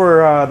 Thank you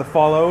for the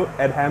follow,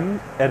 Ed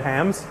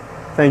Hams.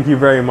 Thank you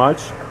very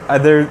much.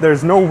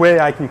 There's no way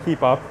I can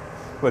keep up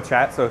with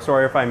chat, so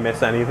sorry if I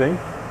miss anything.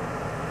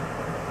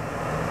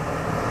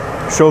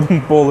 Show them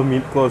bowl of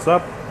meat close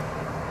up.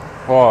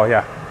 Oh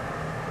yeah.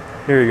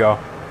 Here you go.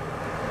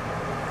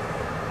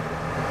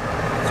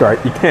 Sorry,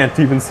 you can't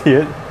even see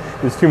it.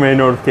 There's too many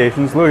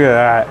notifications. Look at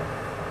that.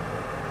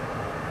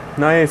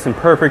 Nice and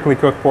perfectly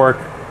cooked pork.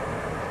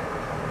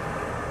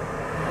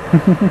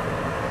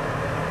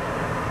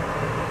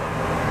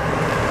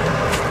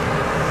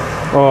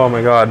 Oh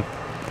my god.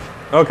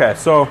 Okay,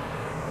 so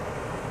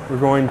we're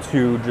going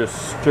to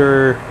just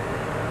stir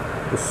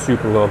the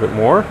soup a little bit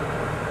more.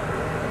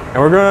 And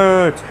we're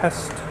going to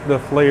test the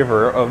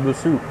flavor of the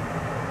soup.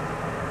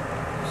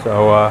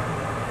 So,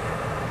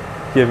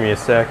 give me a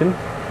second.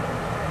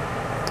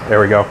 There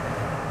we go.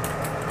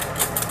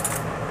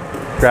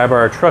 Grab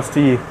our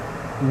trusty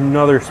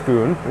another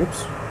spoon.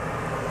 Oops.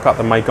 Got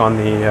the mic on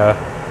the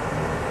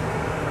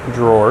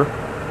drawer.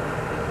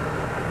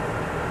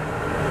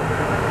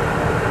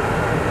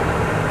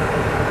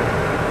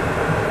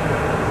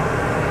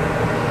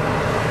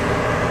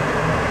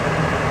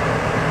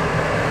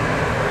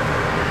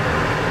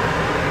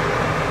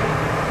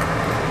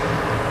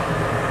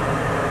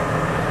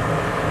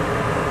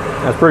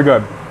 That's pretty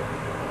good.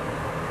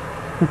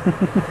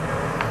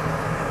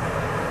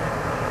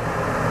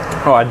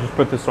 Oh, I just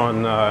put this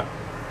on,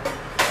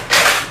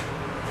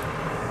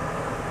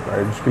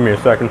 sorry, just give me a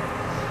second.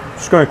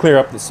 Just going to clear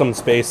up some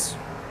space.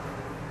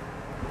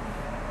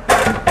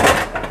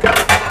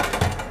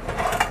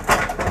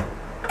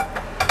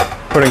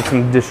 Putting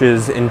some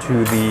dishes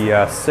into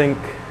the sink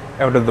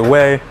out of the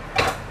way.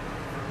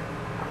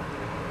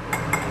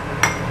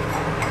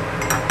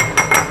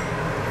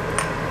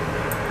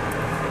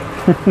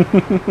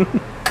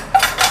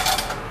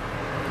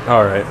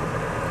 All right.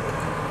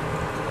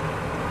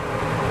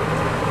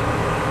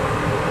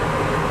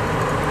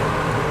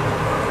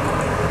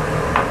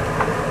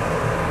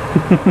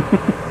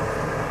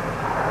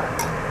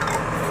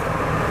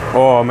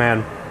 Oh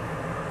man,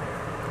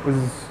 this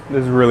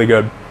is really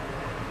good.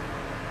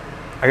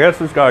 I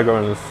guess it's gotta go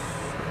in this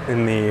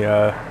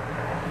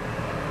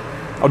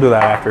I'll do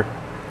that after.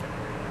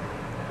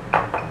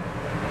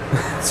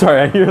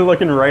 Sorry, you're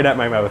looking right at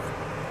my mouth.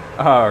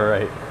 All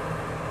right.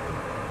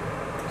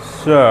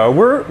 So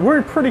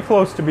we're pretty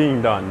close to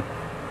being done.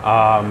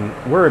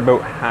 We're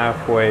about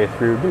halfway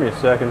through. Give me a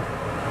second.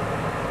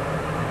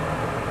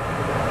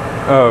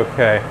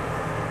 Okay.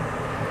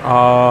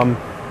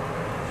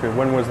 So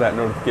when was that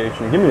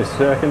notification? Give me a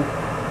second.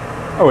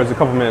 Oh, it was a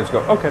couple minutes ago.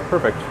 Okay,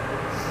 perfect.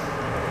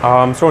 So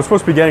I'm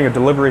supposed to be getting a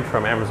delivery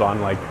from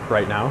Amazon like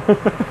right now.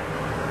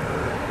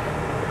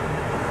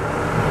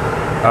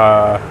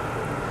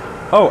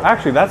 Oh,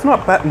 actually, that's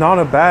not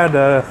a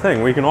bad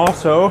thing. We can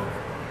also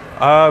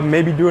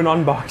maybe do an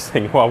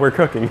unboxing while we're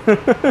cooking.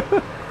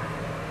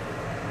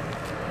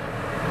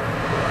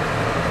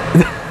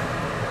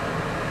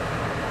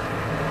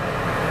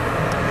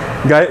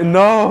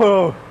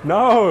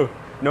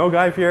 No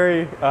Guy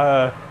Fieri,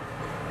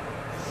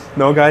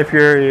 no Guy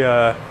Fieri,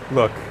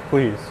 look,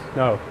 please,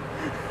 no.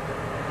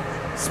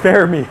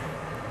 Spare me.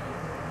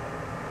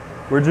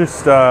 We're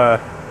just,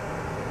 gonna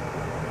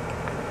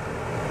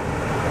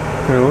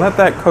let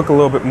that cook a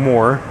little bit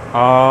more.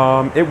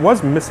 It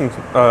was missing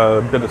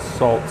a bit of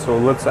salt, so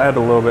let's add a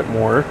little bit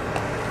more.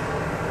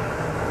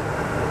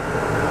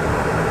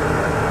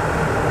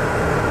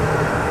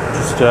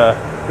 Just,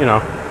 you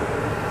know,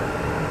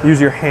 use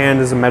your hand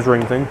as a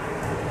measuring thing.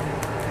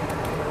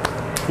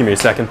 Give me a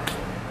second.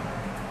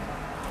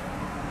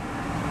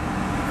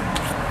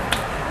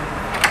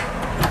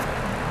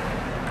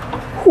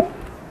 Whew.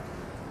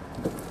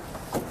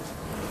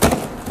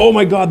 Oh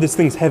my god, this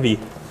thing's heavy.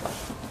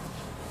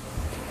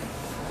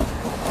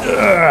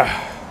 Ugh.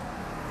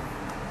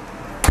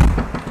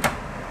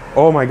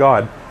 Oh my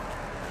god.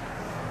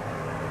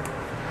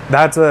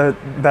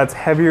 That's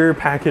heavier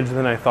package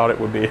than I thought it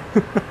would be.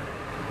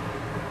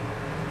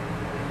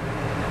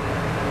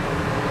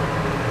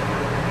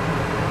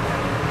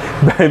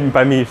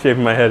 By me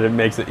shaving my head, it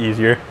makes it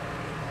easier.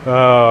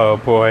 Oh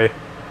boy.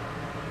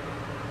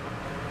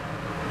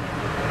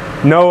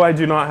 No, I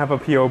do not have a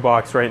P.O.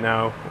 box right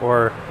now,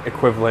 or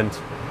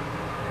equivalent.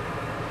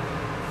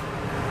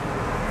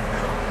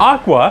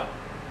 Aqua?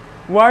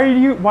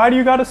 Why do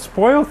you gotta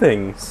spoil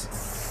things?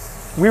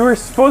 We were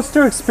supposed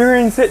to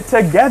experience it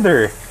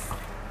together.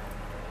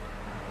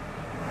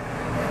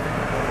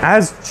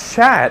 As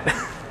chat.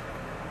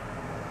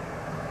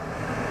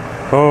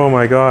 Oh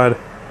my god.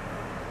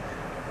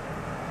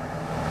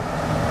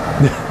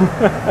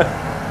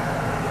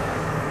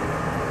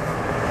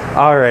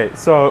 Alright,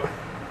 so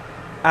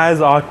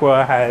as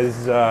Aqua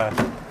has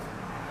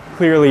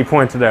clearly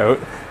pointed out,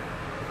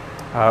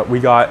 we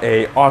got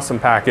a awesome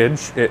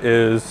package. It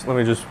is, let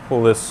me just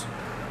pull this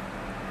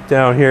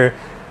down here.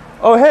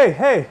 Oh,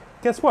 hey,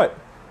 guess what?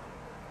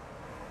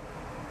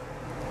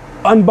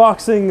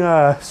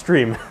 Unboxing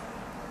stream.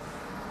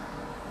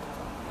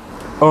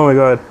 Oh my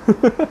god.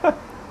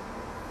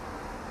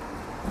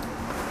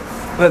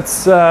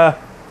 Let's,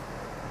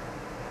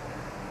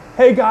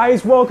 hey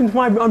guys, welcome to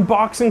my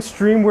unboxing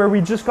stream where we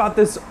just got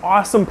this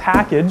awesome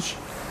package.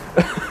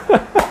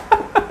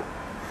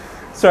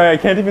 Sorry, I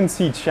can't even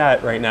see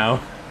chat right now.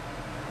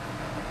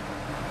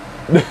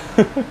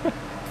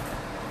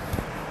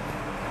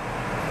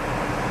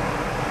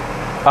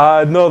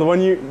 No,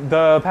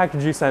 the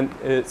package you sent,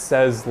 it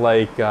says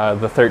like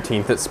the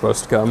 13th it's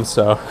supposed to come,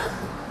 so.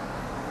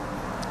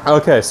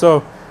 Okay,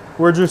 so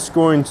we're just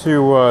going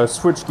to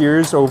switch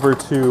gears over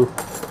to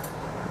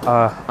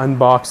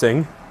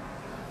unboxing.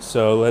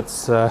 So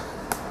let's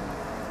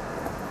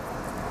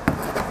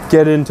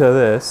get into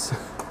this.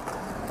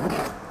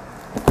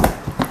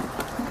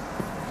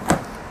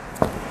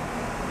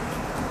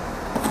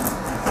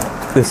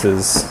 This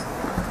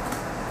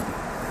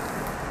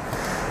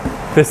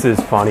is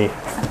funny.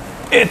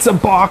 It's a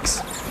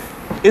box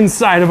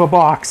inside of a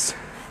box.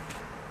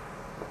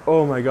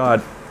 Oh my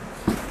god.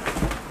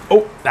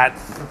 Oh, that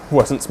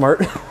wasn't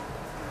smart.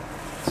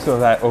 So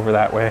that over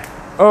that way.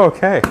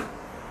 Okay.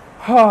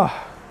 Oh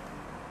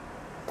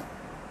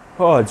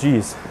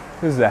geez,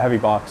 this is a heavy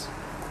box.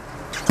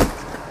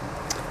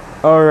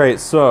 All right,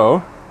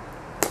 so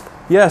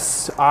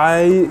yes,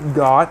 I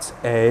got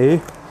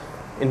a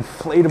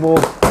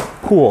inflatable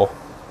pool.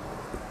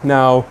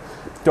 Now,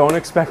 don't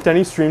expect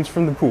any streams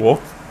from the pool.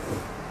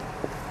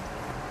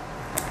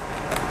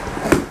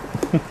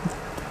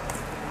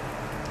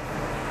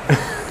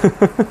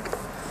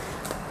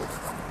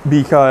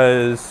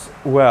 Because,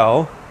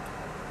 well,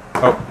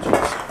 oh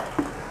jeez,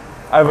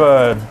 I have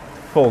a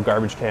full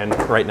garbage can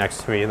right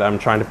next to me that I'm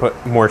trying to put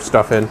more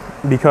stuff in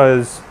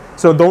because,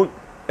 so don't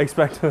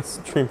expect a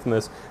stream from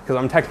this because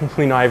I'm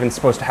technically not even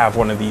supposed to have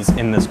one of these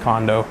in this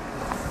condo.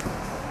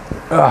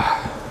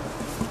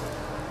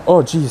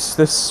 Oh geez,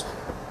 this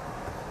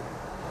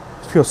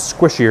feels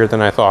squishier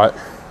than I thought.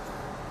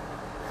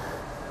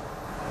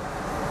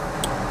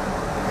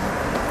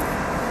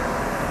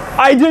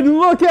 I didn't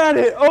look at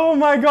it! Oh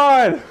my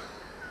god!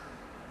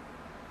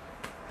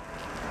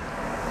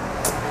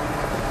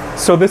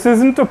 So this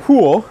isn't a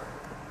pool.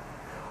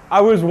 I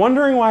was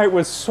wondering why it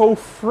was so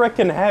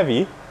frickin'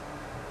 heavy.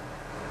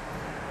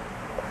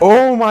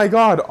 Oh my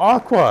god,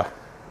 Aqua!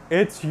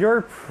 It's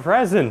your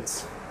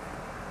present!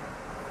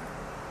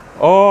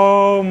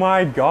 Oh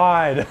my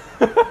god!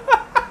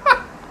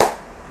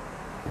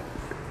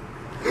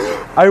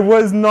 I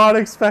was not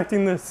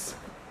expecting this.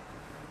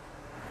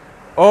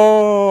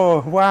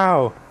 Oh,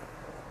 wow.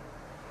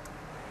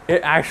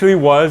 It actually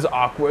was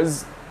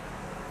Aqua's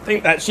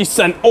thing that she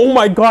sent. Oh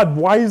my god,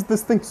 why is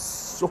this thing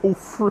so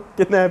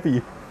freaking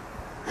heavy?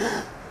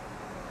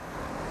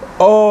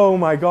 Oh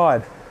my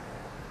god.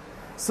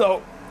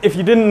 So, if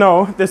you didn't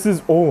know, this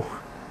is,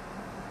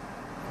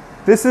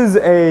 this is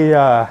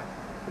a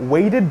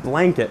weighted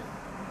blanket.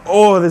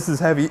 Oh, this is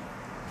heavy.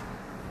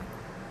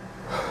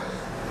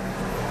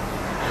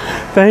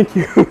 Thank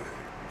you.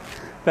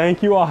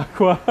 Thank you,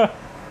 Aqua.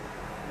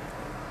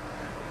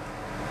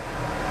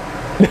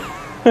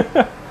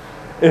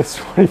 It's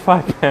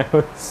 25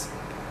 pounds.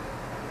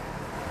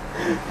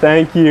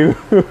 Thank you.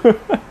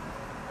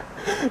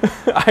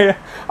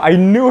 I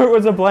knew it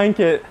was a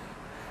blanket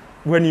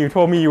when you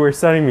told me you were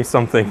sending me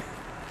something.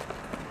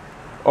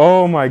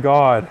 Oh my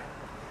god.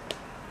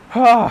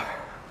 I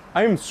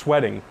am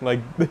sweating. Like,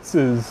 this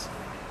is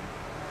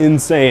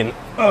insane.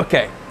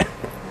 Okay.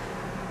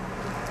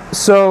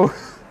 So,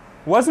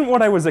 wasn't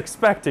what I was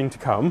expecting to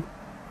come.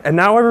 And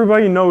now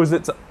everybody knows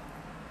that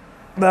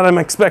I'm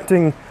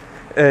expecting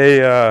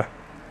a,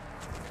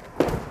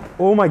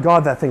 oh my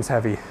god, that thing's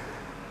heavy.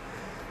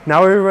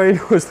 Now everybody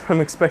knows that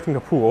I'm expecting a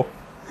pool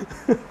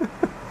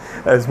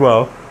as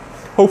well.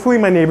 Hopefully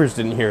my neighbors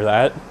didn't hear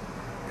that,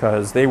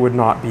 because they would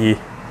not be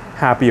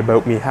happy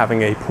about me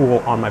having a pool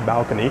on my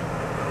balcony.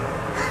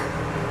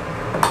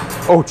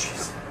 Oh,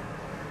 jeez.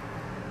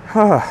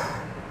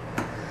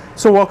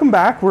 So welcome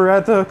back. We're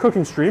at the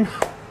cooking stream.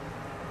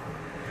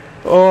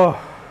 Oh,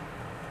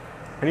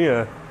 I need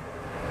a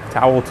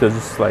towel to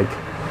just like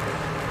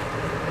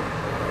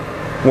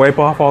wipe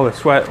off all the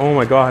sweat. Oh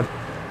my god.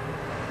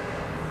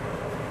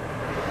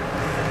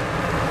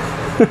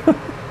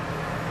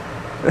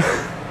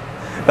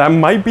 That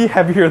might be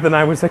heavier than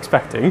I was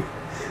expecting.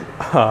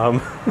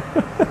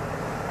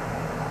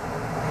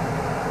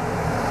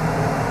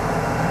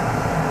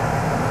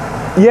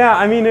 Yeah,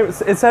 I mean,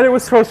 it said it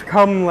was supposed to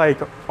come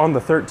like on the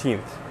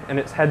 13th, and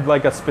it's had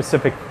like a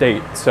specific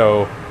date.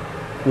 So,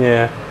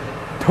 yeah,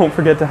 don't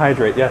forget to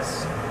hydrate.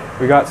 Yes,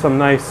 we got some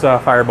nice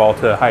Fireball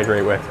to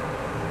hydrate with.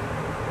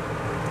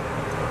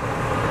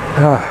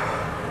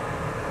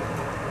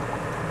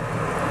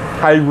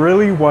 I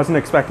really wasn't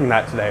expecting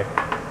that today.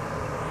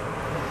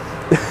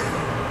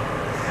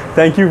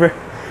 Thank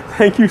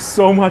you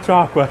so much,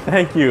 Aqua.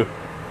 Thank you.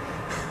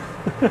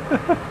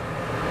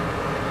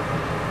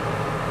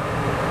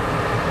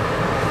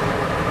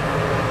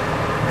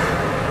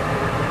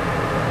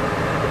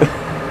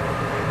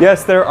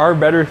 Yes, there are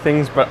better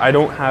things, but I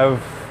don't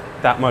have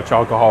that much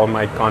alcohol in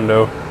my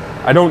condo.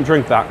 I don't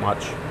drink that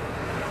much.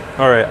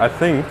 All right, I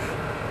think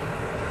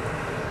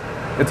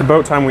it's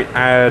about time we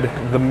add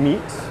the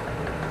meat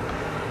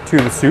to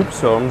the soup.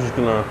 So I'm just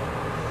gonna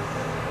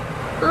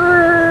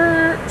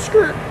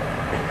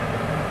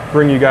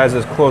bring you guys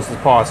as close as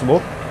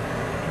possible.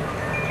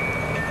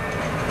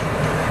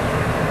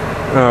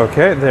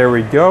 Okay, there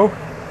we go.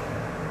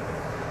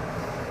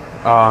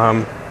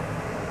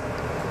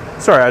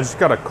 Sorry, I just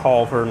got a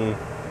call from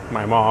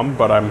my mom,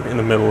 but I'm in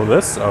the middle of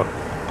this, so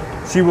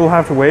she will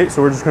have to wait.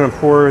 So we're just gonna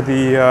pour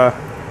the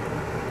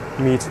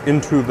meat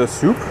into the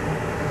soup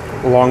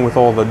along with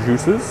all the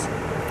juices.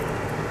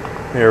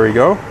 There we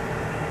go.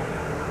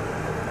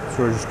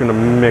 So we're just gonna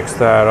mix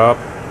that up.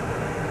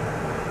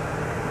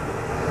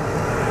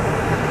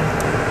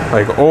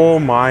 Like, oh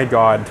my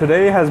God,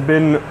 today has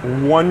been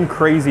one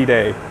crazy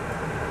day.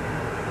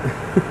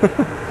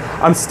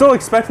 I'm still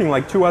expecting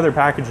like 2 other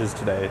packages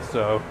today,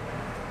 so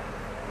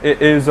it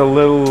is a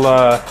little,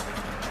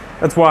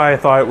 that's why I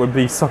thought it would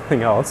be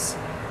something else.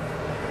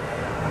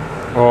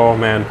 Oh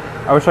man,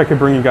 I wish I could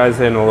bring you guys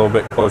in a little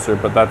bit closer,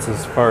 but that's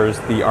as far as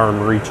the arm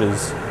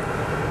reaches.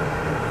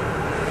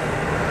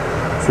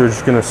 So we're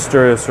just gonna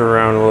stir this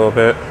around a little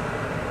bit.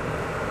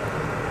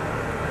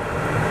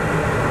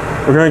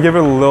 We're gonna give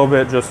it a little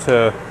bit just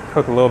to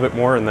cook a little bit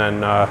more, and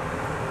then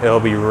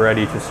it'll be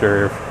ready to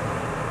serve.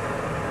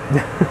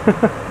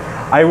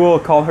 I will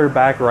call her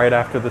back right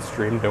after the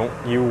stream, don't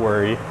you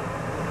worry.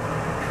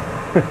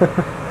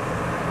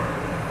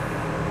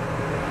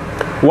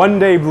 One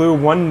day, Blue,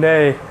 one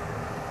day.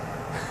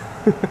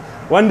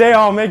 One day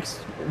I'll make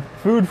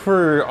food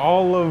for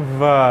all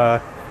of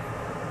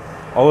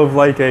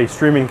like a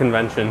streaming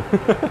convention.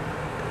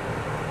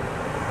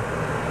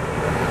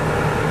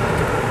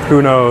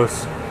 Who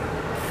knows?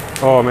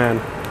 Oh man.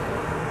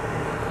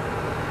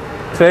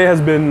 Today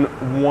has been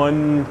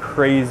one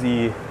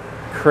crazy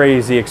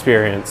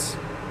experience.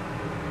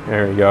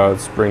 There we go,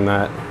 let's bring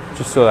that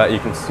just so that you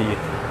can see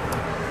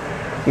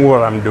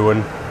what I'm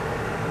doing.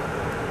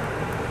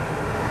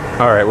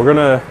 All right, we're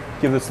gonna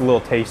give this a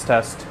little taste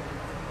test.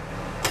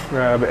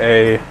 Grab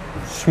a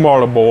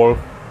smaller bowl,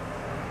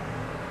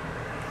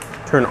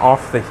 turn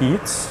off the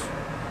heat,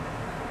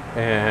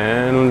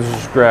 and let's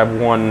just grab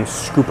 1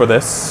 scoop of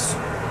this.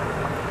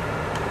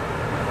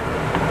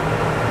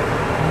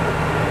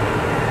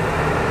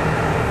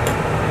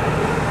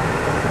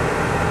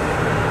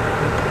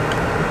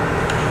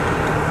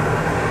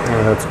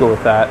 Let's go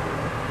with that.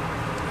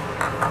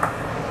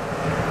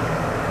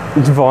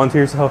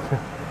 Volunteers help.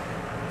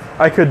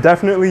 I could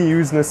definitely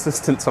use an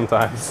assistant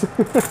sometimes.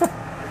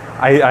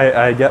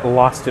 I get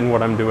lost in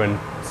what I'm doing,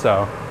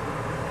 so.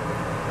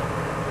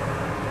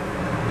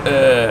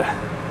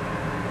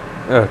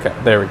 Okay,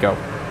 there we go.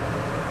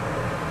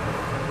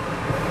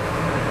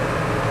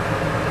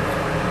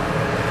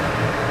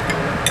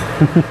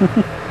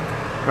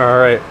 All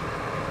right.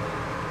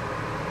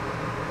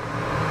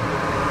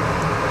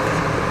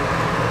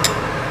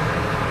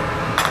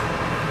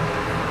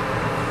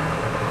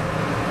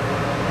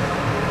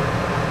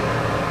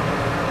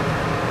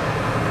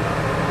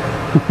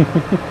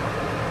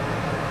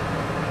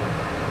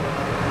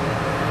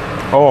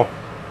 Oh,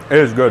 it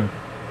is good.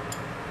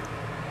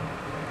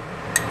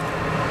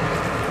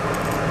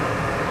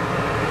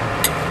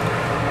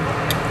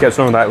 Get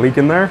some of that leek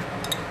in there.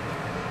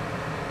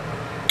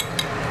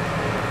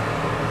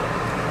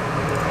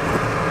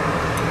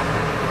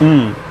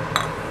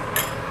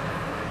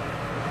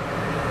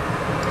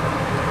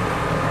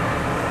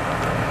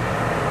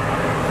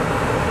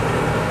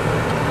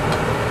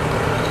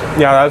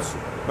 Yeah,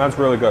 that's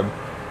really good.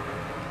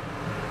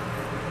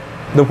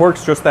 The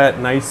pork's just that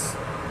nice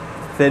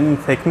thin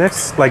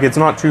thickness, like it's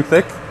not too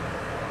thick.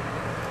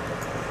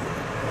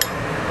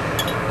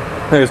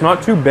 Like, it's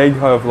not too big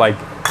of like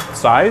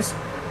size,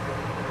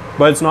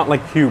 but it's not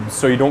like cubes,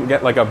 so you don't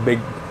get like a big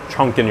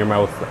chunk in your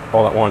mouth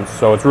all at once.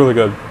 So it's really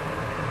good.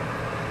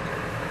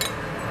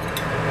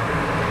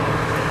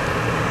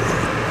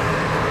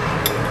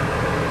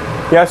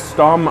 Yes,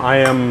 Dom,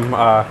 I'm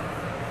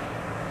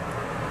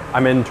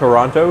in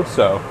Toronto,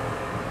 so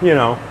you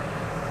know,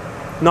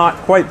 not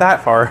quite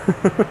that far.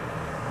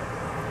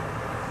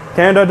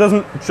 Canada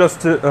doesn't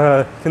just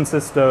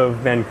consist of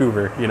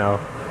Vancouver, you know.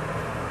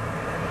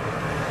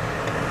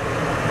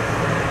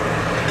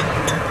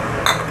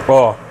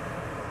 Oh,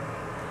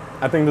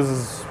 I think this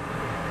is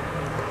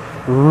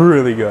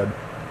really good.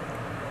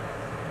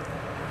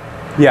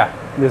 Yeah.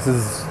 This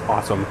is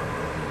awesome.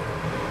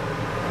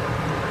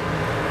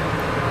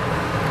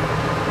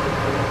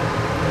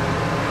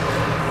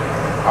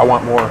 I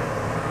want more.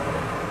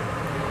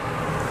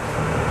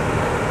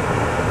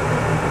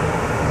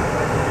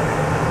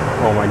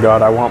 Oh my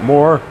God, I want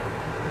more.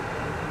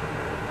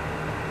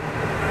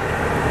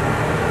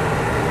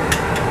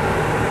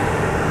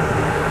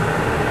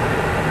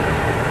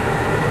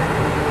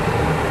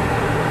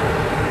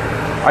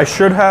 I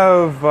should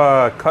have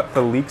cut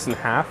the leeks in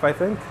half, I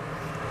think,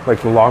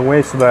 like the long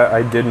way, so that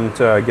I didn't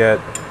so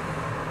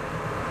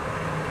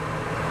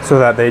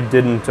that they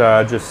didn't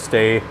just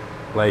stay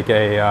like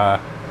a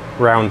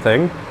round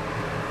thing.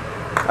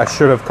 I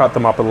should have cut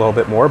them up a little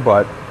bit more,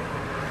 but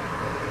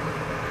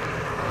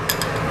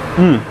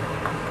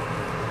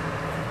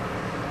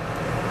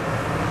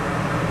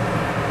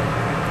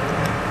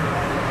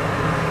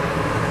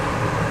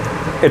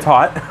it's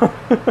hot.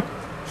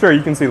 Sure,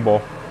 you can see the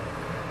bowl.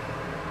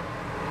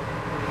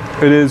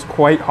 It is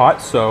quite hot,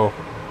 so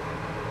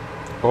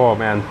oh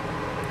man,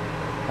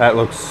 that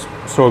looks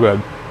so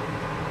good.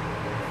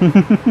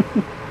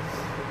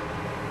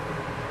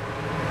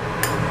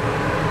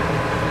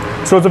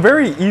 So it's a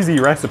very easy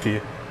recipe.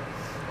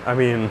 I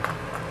mean,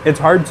 it's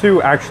hard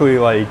to actually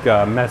like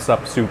mess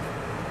up soup.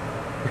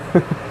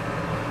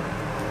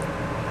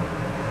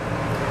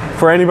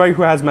 For anybody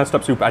who has messed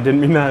up soup, I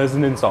didn't mean that as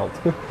an insult.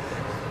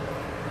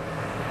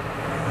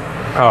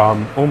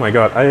 Oh my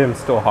God, I am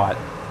still hot.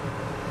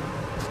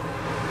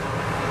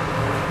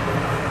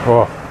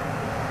 Oh.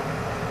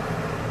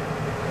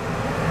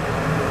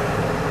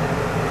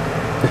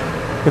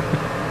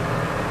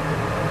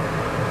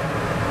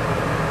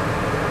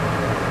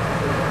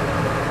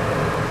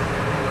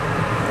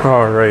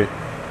 All right.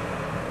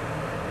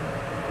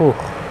 Oh.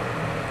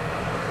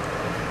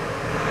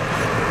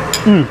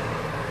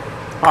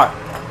 Hot.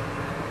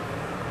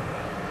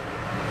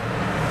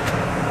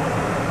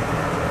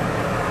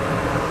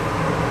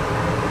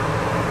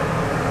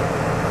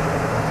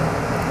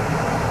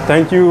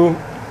 Thank you,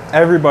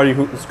 everybody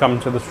who's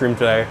come to the stream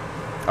today.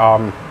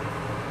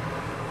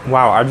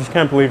 Wow, I just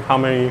can't believe how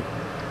many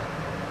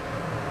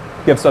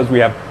gift subs we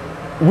have.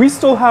 We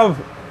still have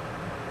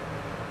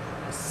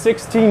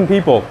 16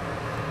 people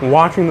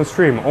watching the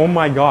stream. Oh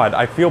my God,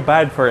 I feel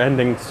bad for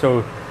ending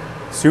so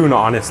soon,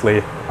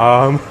 honestly.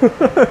 I'm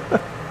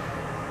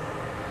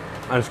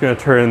just gonna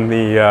turn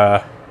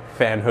the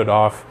fan hood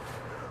off.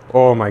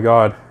 Oh my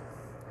God.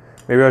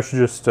 Maybe I should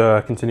just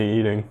continue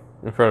eating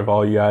in front of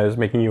all you guys,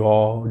 making you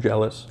all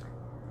jealous.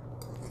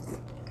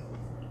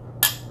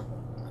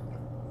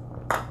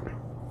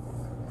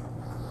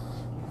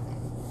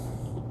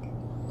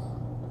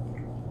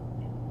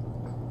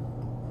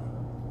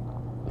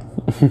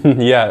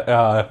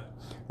 Yeah,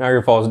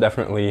 Niagara Falls is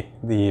definitely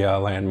the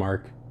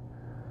landmark.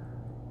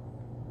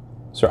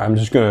 So I'm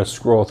just gonna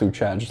scroll through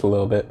chat just a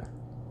little bit.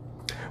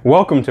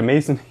 Welcome to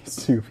Mason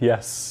Soup,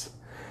 yes.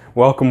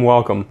 Welcome,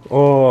 welcome.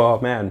 Oh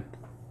man.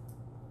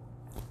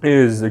 It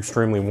is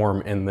extremely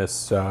warm in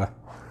this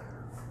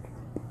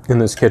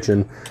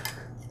kitchen.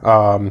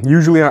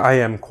 Usually I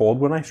am cold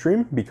when I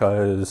stream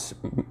because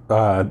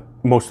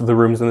most of the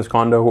rooms in this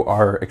condo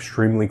are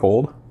extremely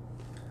cold.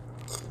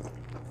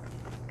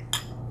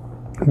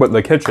 But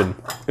the kitchen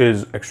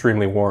is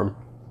extremely warm.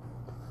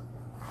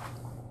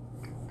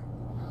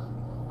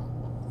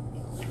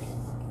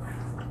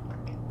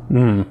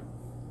 And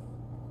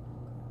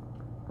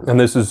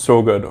this is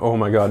so good. Oh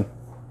my God.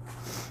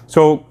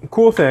 So,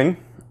 cool thing.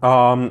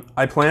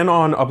 I plan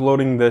on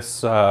uploading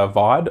this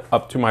VOD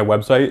up to my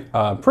website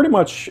pretty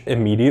much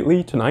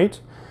immediately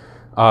tonight.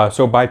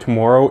 So by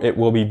tomorrow, it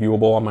will be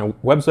viewable on my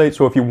website.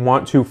 So if you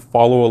want to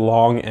follow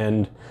along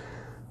and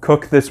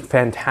cook this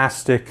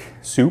fantastic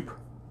soup,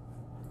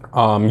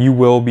 you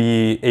will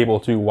be able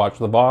to watch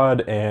the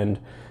VOD and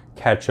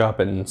catch up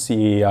and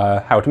see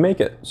how to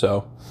make it.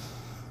 So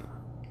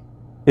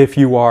if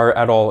you are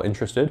at all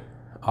interested,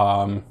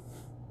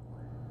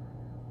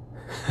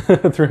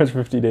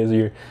 350 days a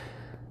year.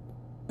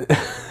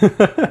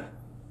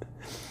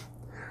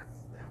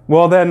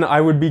 Well, then I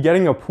would be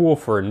getting a pool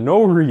for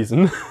no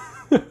reason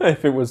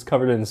if it was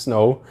covered in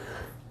snow.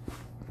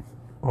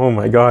 Oh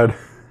my God.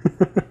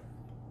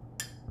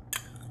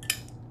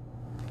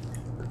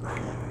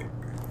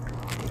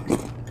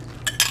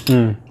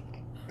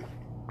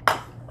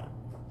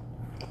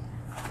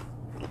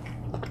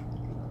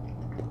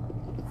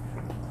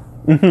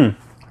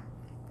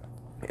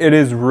 It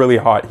is really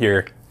hot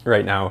here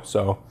right now,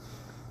 so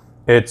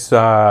it's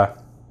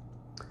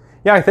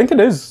yeah, I think it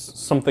is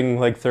something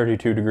like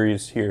 32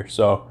 degrees here,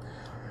 so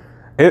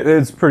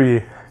it's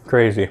pretty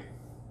crazy.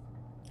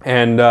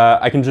 And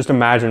I can just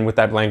imagine with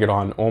that blanket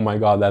on, oh my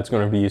God, that's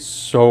gonna be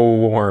so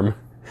warm.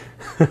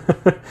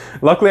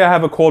 Luckily I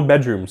have a cold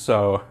bedroom,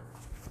 so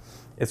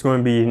it's going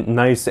to be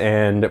nice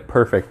and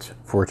perfect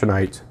for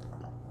tonight.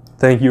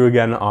 Thank you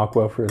again,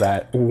 Aqua, for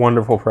that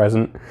wonderful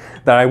present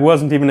that I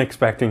wasn't even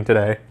expecting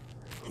today.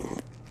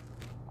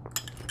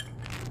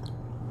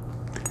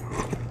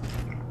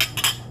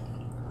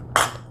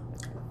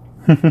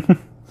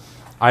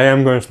 I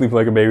am going to sleep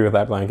like a baby with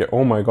that blanket.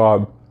 Oh my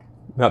God,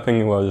 that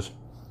thing was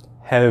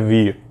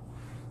heavy.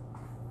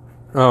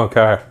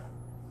 Okay.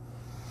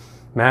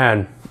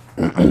 Man,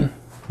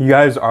 you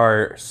guys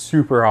are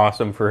super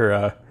awesome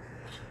for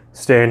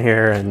staying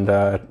here and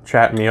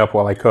chatting me up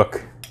while I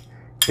cook.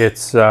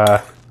 It's,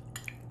 I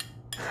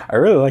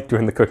really like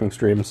doing the cooking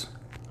streams.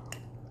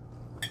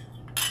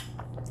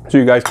 So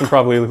you guys can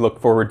probably look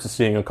forward to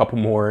seeing a couple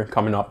more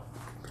coming up.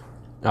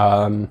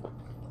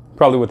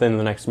 Probably within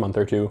the next month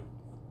or two.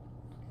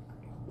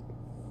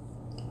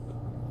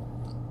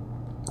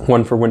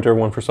 One for winter,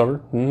 one for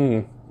summer.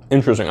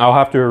 Interesting. I'll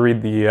have to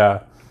read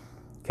the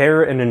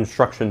care and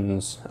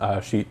instructions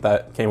sheet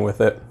that came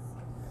with it.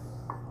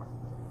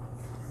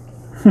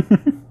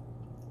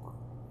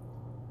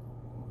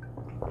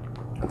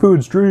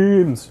 Food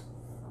streams.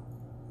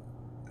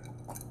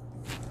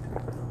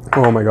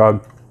 Oh my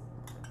god.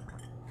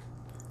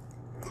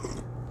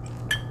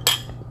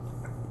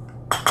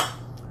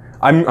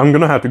 I'm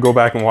gonna have to go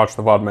back and watch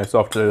the VOD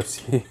myself to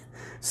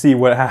see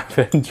what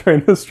happened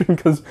during the stream,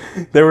 because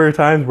there were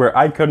times where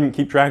I couldn't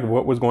keep track of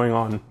what was going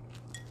on.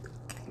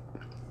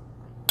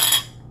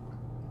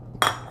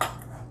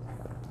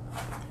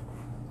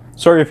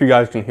 Sorry if you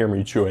guys can hear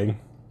me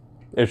chewing.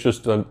 It's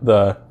just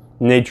the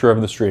nature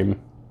of the stream.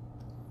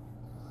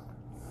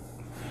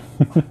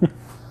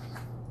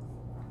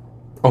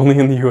 Only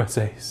in the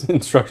USA.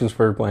 Instructions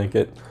for a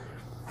blanket.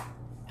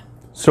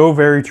 So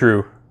very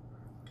true.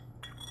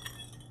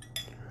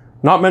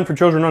 Not meant for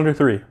children under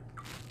 3.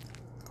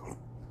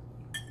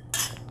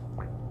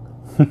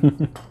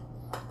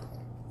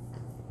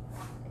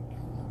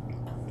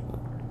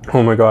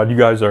 Oh my god, you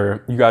guys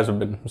have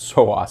been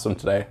so awesome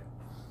today.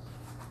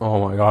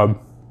 Oh my god.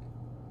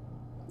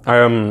 I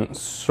am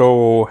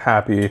so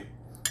happy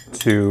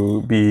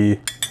to be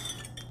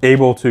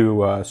able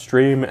to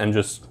stream and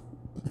just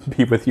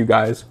be with you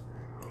guys.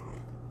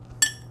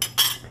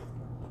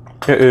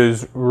 It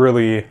is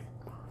really,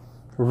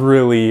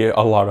 really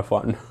a lot of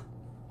fun.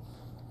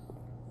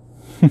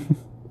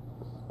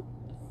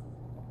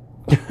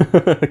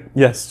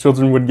 Yes,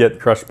 children would get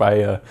crushed by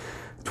a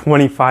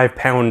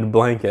 25-pound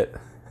blanket.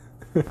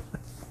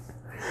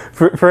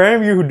 For any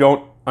of you who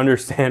don't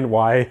understand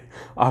why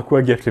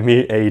Aqua gifted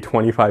me a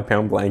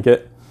 25-pound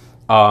blanket,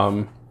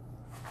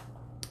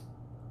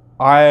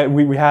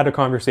 we had a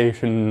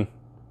conversation,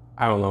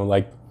 I don't know,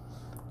 like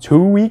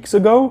 2 weeks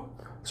ago.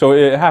 So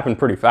it happened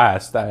pretty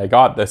fast that I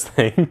got this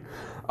thing.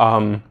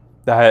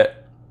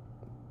 That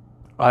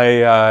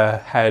I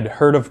had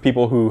heard of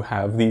people who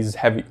have these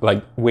heavy,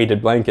 like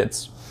weighted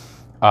blankets,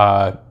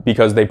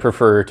 because they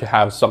prefer to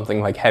have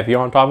something like heavy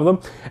on top of them.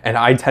 And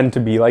I tend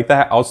to be like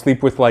that. I'll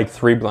sleep with like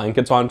 3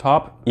 blankets on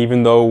top,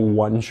 even though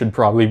 1 should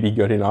probably be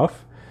good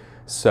enough.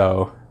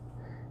 So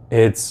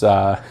it's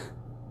for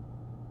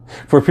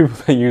people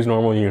that use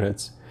normal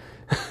units.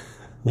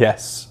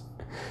 Yes,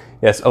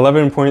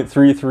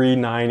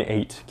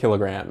 11.3398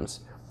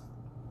 kilograms.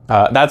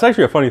 That's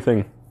actually a funny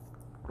thing.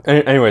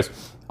 Anyways,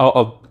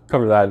 I'll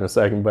cover that in a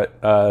second, but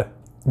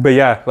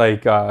yeah,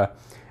 like I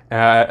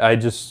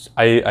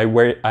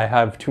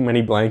have too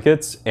many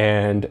blankets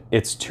and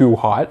it's too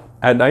hot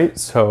at night,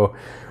 so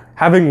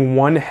having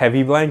 1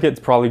 heavy blanket is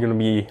probably going to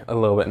be a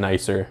little bit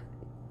nicer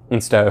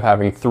instead of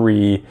having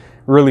 3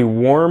 really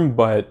warm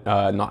but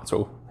not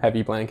so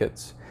heavy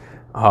blankets.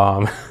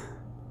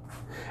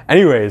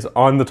 Anyways,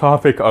 on the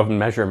topic of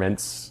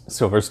measurements,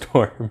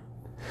 Silverstorm,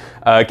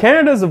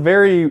 Canada is a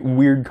very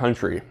weird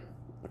country.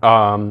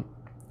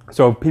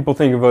 So people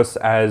think of us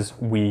as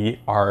we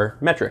are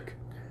metric,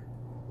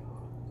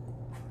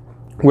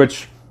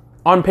 which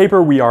on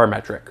paper we are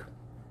metric.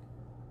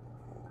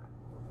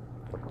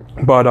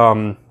 But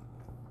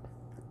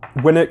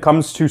when it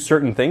comes to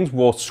certain things,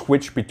 we'll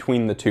switch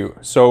between the two.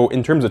 So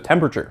in terms of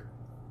temperature,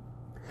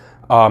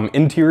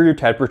 interior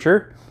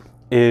temperature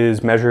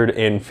is measured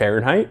in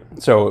Fahrenheit.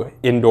 So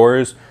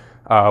indoors,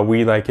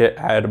 we like it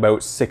at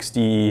about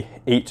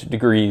 68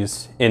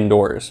 degrees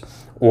indoors,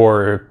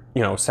 or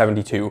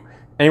 72.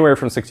 Anywhere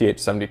from 68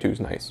 to 72 is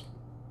nice.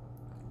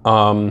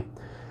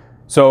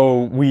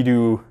 So we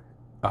do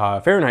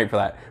Fahrenheit for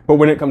that. But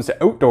when it comes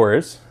to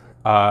outdoors,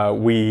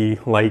 we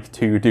like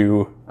to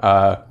do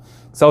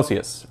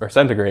Celsius or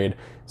centigrade.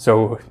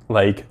 So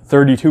like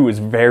 32 is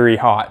very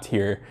hot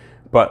here,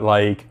 but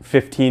like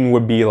 15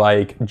 would be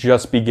like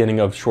just beginning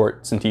of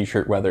shorts and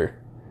t-shirt weather.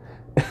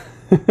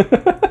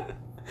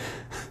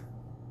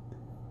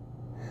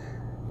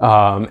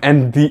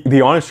 And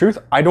the honest truth,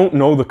 I don't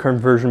know the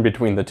conversion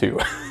between the two.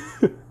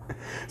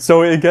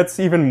 So it gets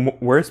even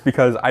worse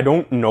because I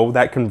don't know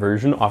that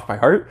conversion off by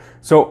heart.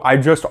 So I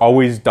just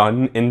always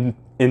done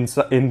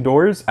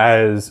indoors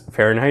as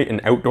Fahrenheit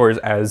and outdoors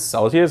as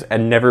Celsius,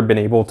 and never been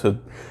able to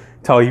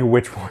tell you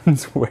which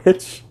one's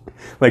which,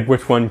 like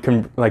which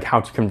one like how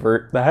to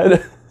convert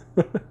that.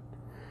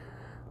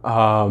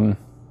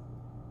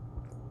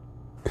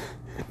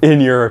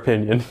 In your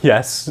opinion,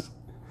 yes.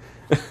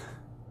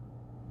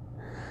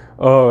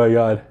 Oh my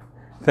god.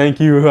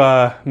 Thank you,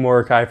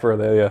 Morokai, for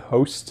the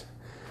host.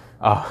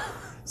 As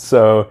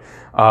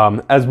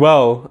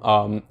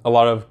well, a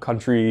lot of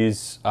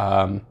countries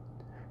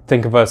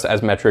think of us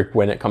as metric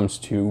when it comes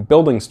to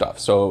building stuff.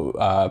 So,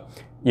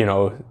 you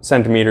know,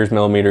 centimeters,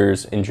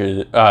 millimeters,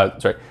 inches,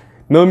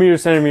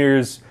 millimeters,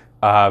 centimeters,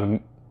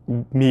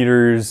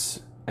 meters,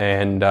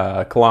 and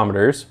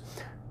kilometers.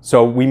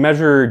 So we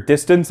measure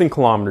distance in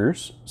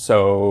kilometers.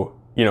 So,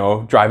 you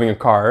know, driving a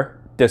car,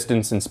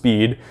 distance and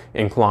speed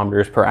in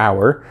kilometers per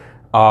hour.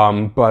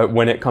 But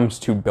when it comes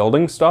to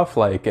building stuff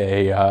like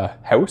a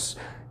house,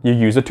 you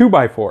use a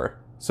 2x4.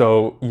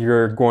 So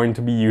you're going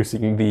to be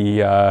using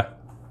the,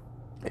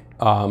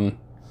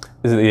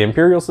 is it the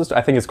imperial system?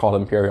 I think it's called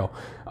imperial,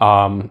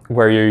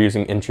 where you're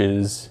using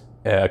inches,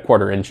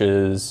 quarter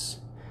inches,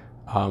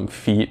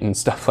 feet and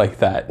stuff like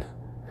that.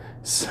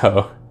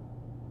 So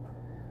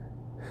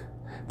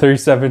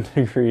 37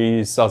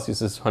 degrees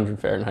Celsius is 100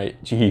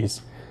 Fahrenheit.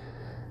 Jeez.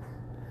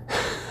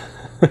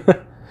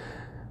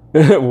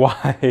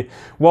 Why?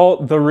 Well,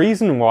 the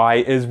reason why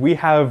is we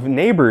have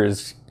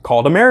neighbors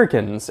called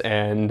Americans,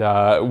 and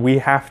we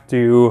have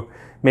to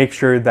make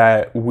sure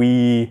that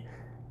we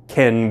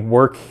can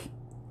work.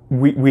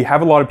 We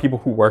have a lot of people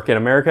who work in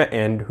America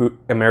and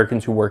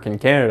Americans who work in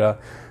Canada.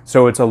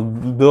 So it's a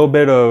little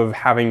bit of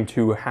having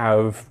to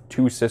have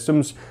two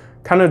systems,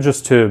 kind of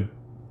just to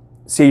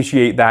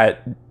satiate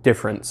that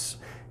difference.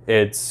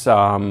 It's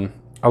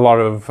a lot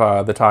of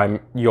the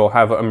time you'll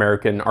have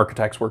American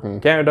architects working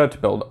in Canada to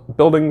build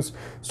buildings,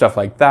 stuff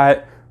like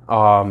that.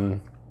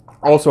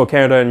 Also,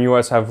 Canada and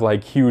US have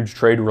like huge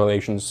trade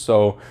relations.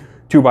 So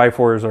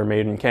 2x4s are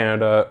made in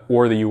Canada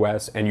or the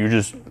US, and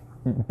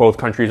both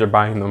countries are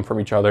buying them from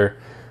each other.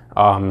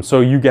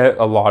 So you get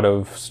a lot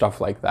of stuff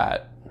like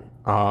that.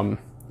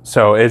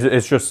 So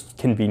it's just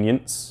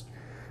convenience,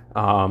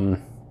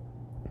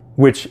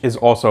 which is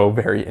also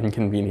very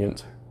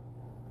inconvenient.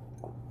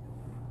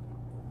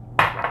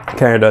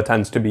 Canada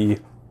tends to be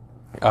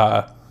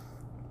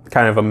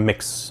kind of a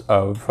mix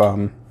of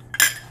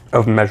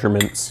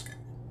measurements.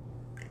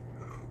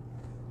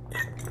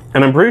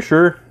 And I'm pretty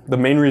sure the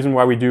main reason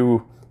why we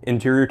do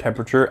interior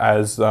temperature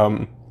as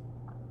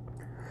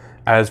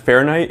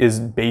Fahrenheit is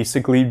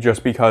basically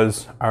just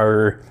because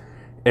our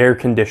air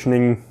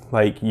conditioning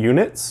like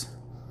units,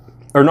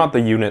 or not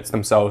the units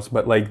themselves,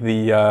 but like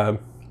the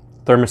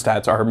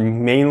thermostats are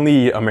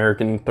mainly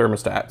American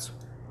thermostats.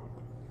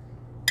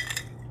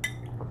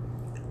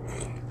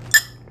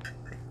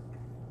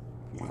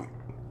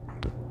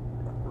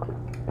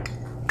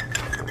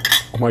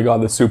 Oh my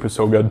god, this soup is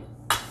so good.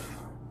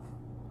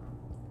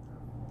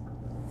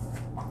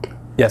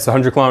 Yes,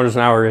 100 kilometers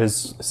an hour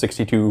is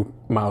 62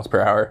 miles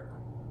per hour.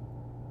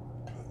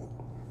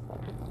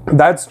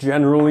 That's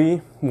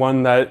generally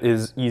one that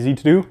is easy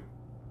to do,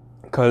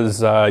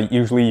 because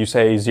usually you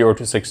say 0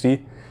 to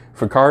 60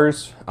 for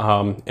cars.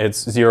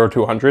 It's 0 to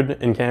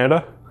 100 in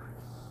Canada.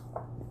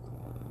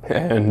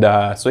 And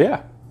so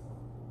yeah.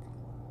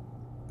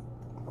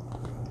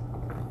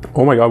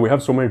 Oh my god, we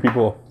have so many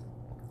people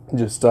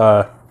just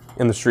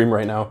in the stream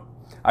right now.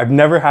 I've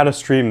never had a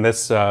stream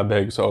this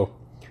big, so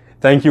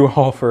thank you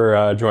all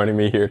for joining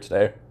me here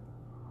today.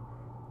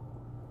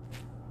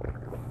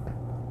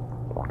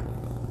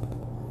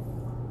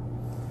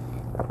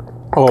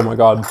 Oh my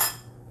god.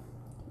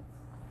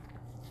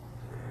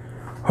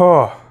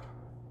 Oh.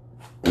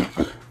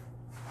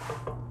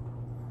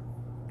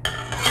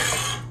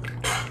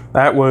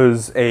 That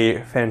was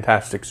a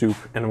fantastic soup,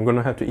 and I'm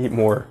gonna have to eat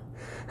more.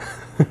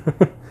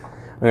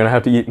 I'm gonna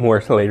have to eat more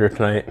later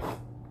tonight.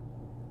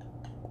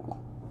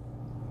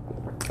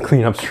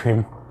 Clean up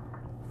stream.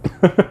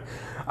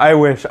 I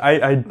wish.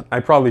 I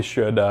probably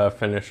should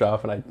finish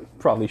off, and I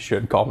probably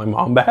should call my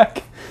mom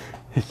back,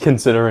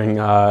 considering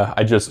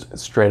I just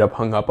straight up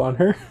hung up on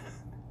her.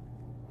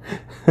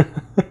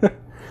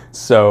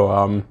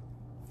 So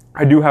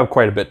I do have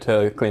quite a bit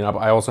to clean up.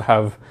 I also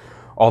have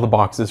all the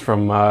boxes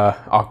from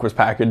Aqua's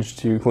package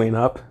to clean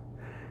up.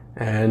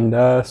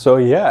 And so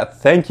yeah,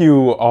 thank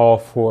you all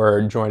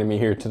for joining me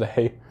here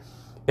today.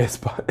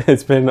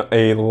 It's been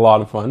a lot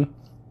of fun.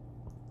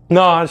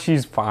 No,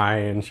 she's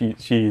fine.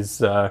 She's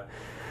not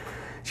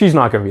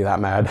gonna be that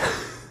mad.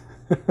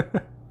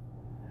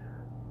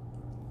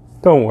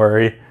 Don't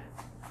worry.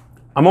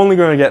 I'm only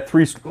gonna get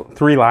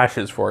three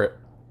lashes for it.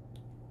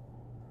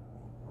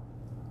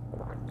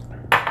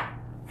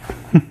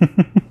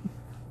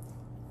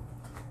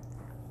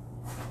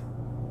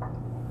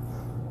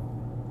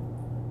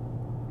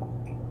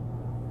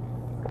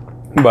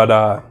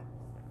 But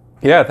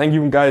yeah, thank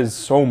you guys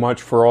so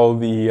much for all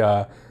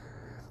the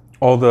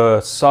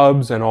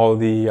subs and all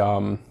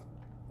the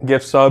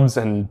gift subs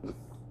and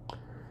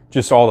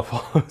just all the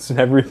follows and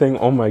everything.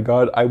 Oh my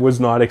god, I was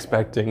not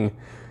expecting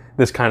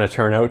this kind of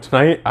turnout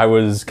tonight. I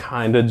was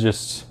kind of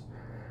just,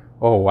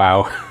 oh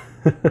wow.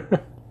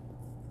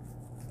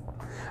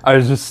 I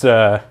was just,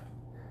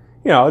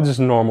 you know, just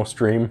a normal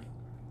stream.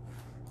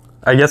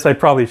 I guess I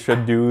probably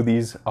should do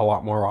these a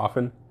lot more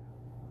often.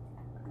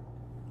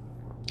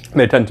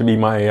 They tend to be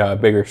my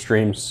bigger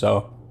streams,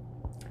 so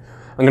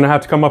I'm gonna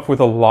have to come up with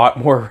a lot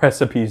more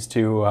recipes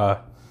to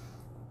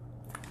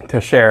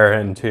share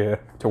and to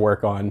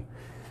work on.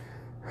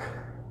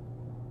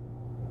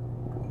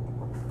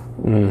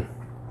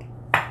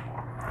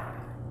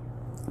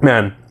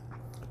 Man,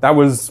 that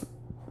was,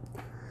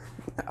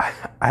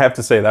 I have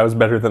to say, that was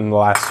better than the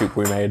last soup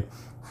we made.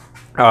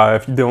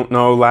 If you don't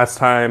know, last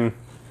time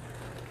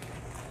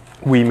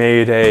we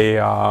made a,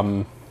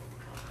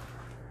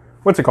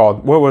 what's it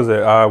called? What was it?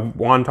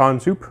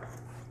 Wonton soup?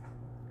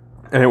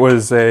 And it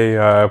was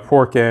a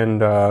pork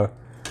and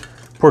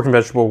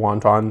vegetable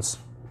wontons.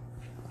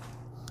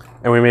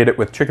 And we made it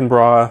with chicken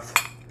broth,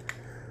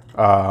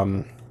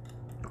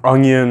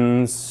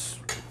 onions,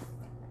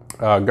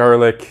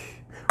 garlic,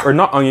 or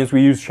not onions,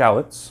 we used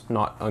shallots,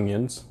 not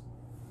onions.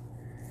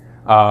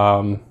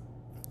 Yeah,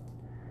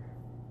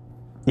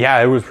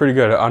 it was pretty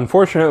good.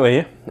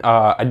 Unfortunately,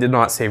 I did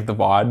not save the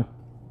VOD.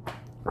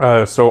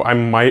 So I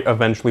might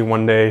eventually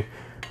one day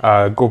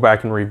go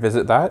back and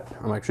revisit that.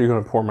 I'm actually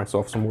going to pour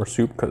myself some more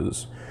soup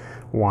because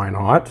why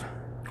not?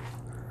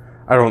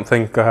 I don't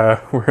think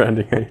we're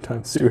ending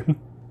anytime soon.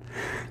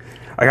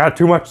 I got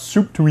too much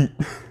soup to eat.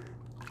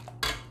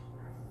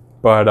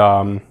 But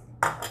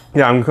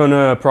yeah, I'm going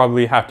to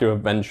probably have to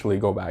eventually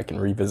go back and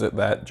revisit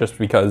that just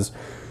because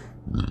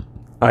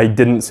I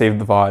didn't save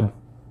the VOD.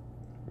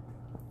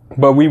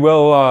 But we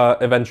will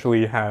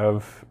eventually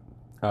have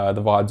the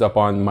VODs up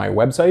on my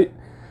website.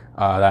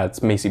 That's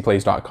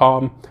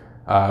maceyplays.com,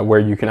 where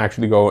you can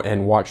actually go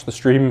and watch the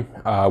stream.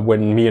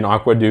 When me and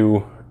Aqua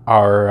do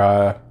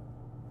our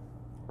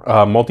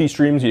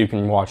multi-streams, you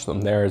can watch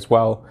them there as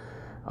well.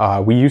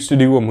 We used to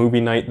do a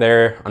movie night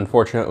there.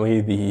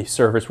 Unfortunately, the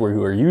service we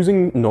were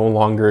using no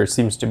longer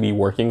seems to be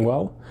working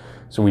well,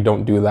 so we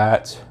don't do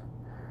that.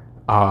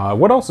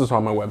 What else is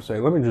on my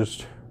website? Let me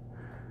just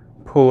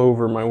pull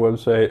over my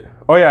website.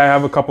 Oh yeah, I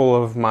have a couple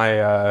of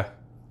my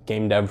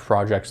game dev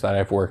projects that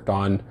I've worked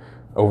on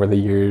over the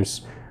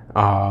years.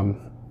 I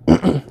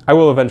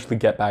will eventually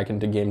get back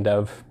into game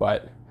dev,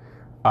 but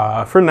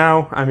for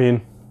now, I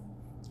mean,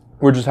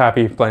 we're just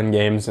happy playing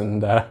games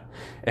and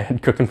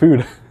cooking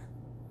food.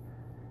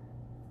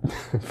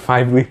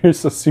 5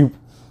 liters of soup.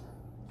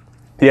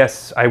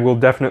 Yes, I will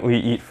definitely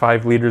eat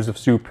 5 liters of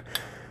soup,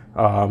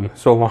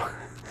 so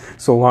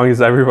long as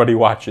everybody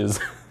watches.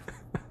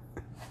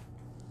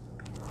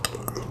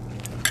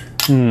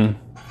 It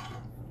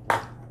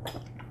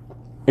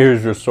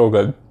is just so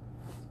good.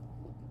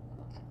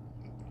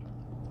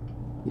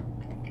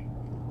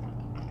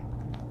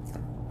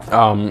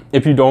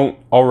 If you don't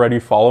already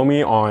follow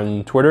me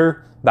on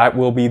Twitter, that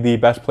will be the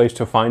best place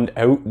to find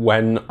out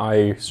when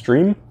I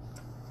stream.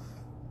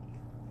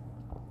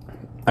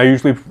 I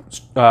usually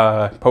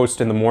post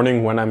in the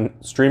morning when I'm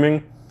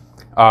streaming.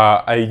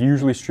 I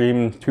usually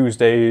stream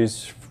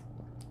Tuesdays,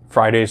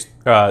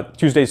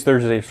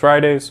 Thursdays,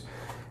 Fridays,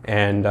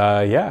 and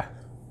yeah.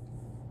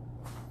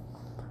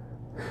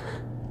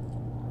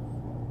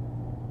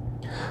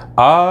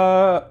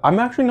 I'm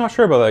actually not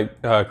sure about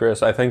that,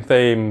 Chris. I think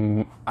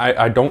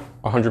I don't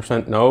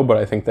 100% know, but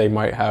I think they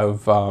might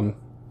have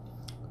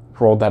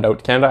rolled that out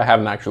to Canada. I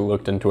haven't actually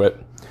looked into it.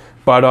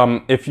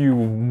 But if you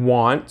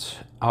want,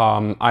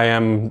 I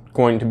am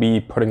going to be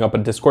putting up a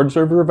Discord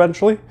server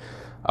eventually.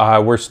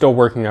 We're still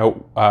working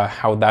out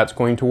how that's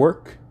going to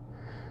work.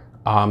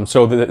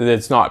 So that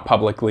it's not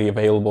publicly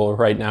available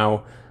right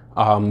now.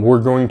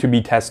 We're going to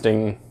be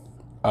testing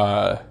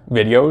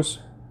videos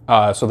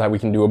so that we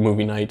can do a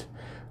movie night,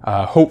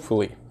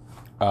 hopefully.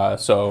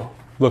 So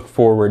look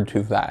forward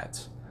to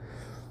that.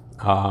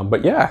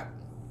 But yeah.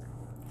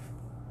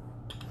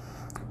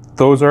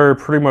 Those are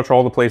pretty much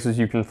all the places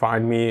you can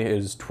find me,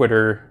 is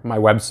Twitter, my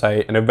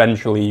website, and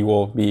eventually you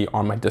will be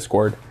on my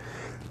Discord.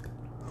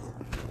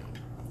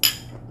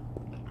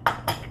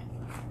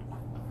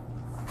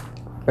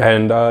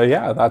 And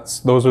yeah,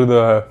 those are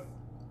the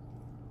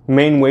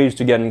main ways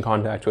to get in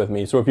contact with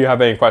me. So if you have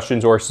any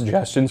questions or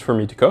suggestions for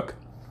me to cook,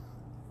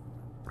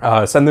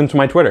 send them to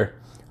my Twitter.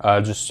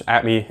 Just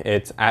at me,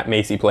 it's at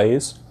Macey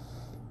Plays.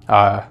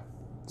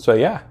 So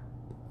yeah.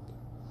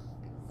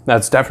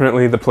 That's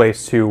definitely the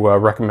place to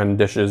recommend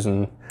dishes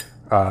and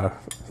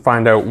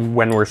find out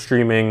when we're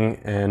streaming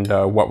and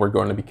what we're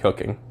going to be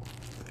cooking.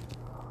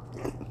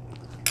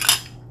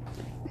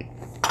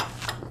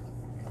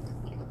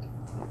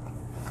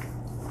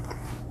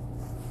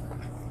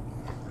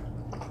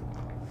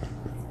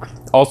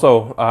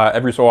 Also,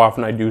 every so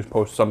often I do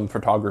post some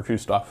photography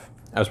stuff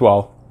as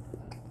well.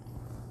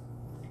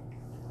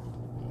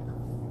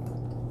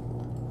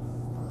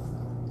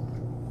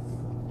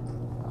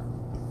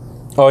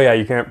 Oh yeah,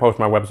 you can't post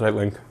my website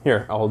link.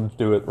 Here, I'll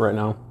do it right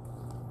now.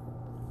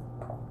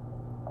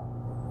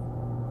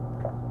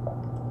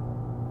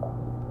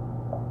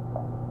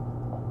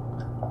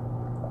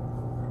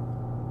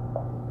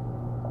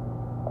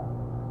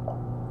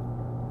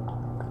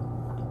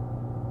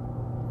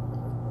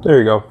 There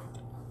you go.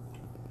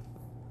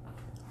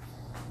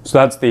 So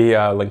that's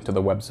the link to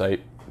the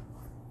website.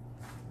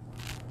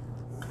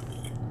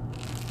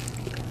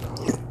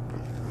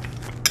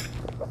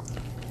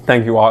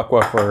 Thank you,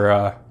 Aqua,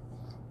 for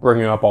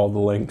bringing up all the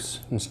links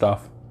and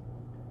stuff.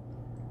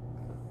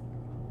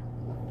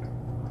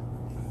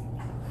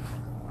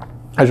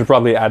 I should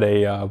probably add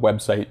a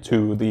website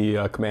to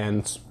the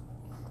commands,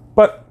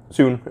 but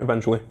soon,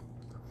 eventually.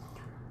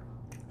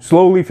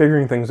 slowly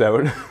figuring things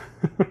out.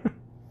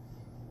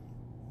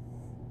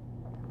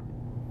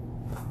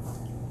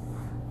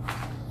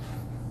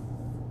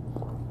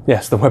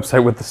 Yes, the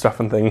website with the stuff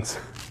and things.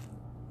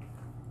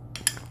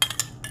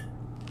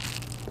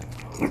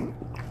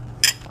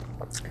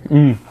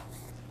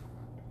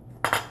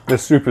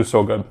 This soup is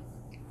so good.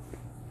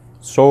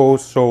 So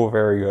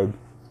very good.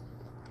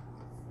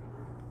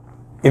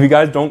 If you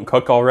guys don't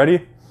cook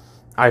already,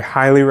 I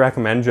highly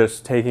recommend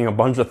just taking a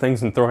bunch of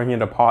things and throwing it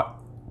in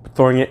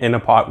a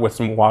pot with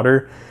some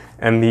water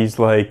and these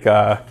like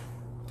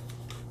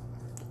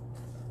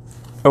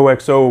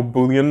OXO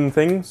bouillon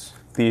things,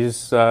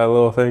 these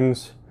little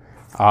things.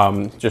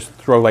 Just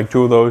throw like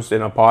 2 of those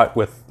in a pot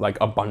with like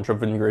a bunch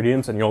of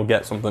ingredients and you'll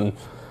get something,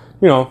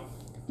 you know,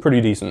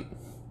 pretty decent.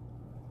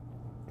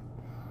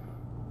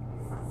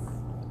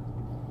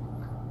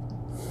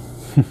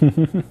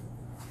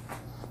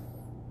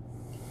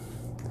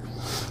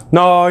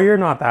 No, you're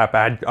not that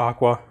bad,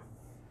 Aqua.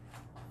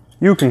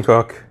 You can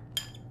cook.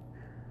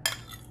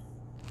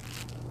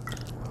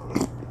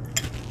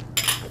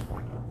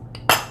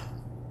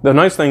 The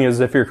nice thing is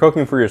if you're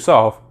cooking for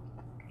yourself,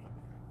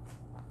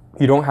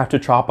 you don't have to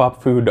chop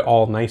up food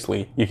all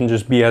nicely. You can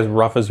just be as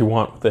rough as you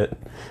want with it.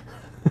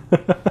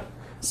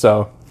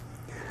 So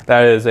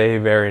that is a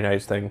very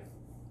nice thing.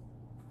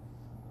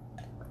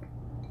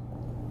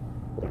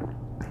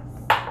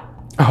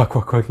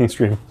 Aqua cooking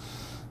stream.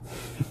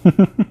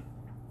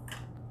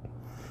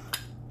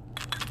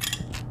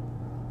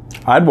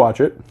 I'd watch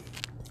it.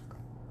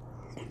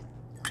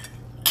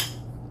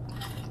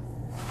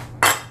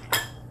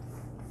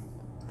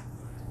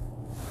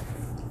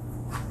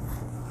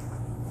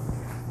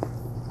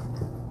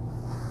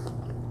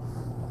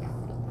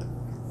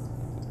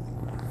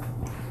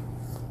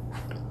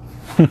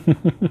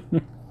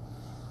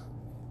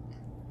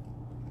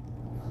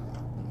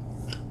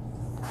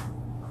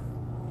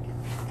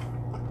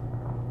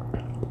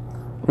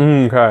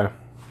 Okay.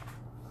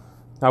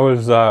 That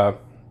was a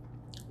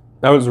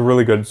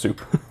really good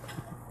soup.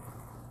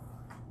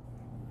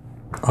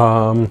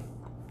 I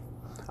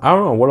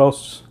don't know what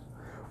else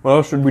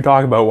should we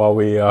talk about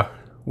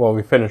while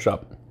we finish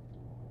up.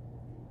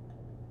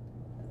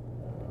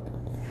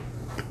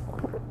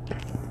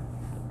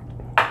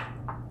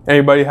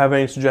 Anybody have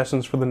any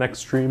suggestions for the next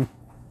stream?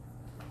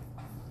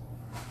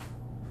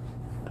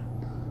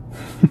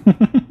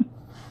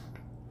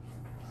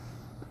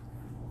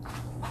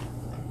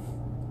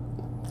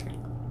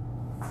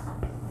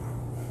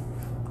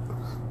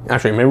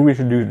 Actually, maybe we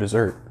should do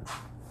dessert.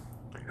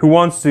 Who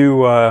wants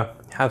to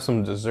have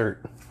some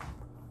dessert?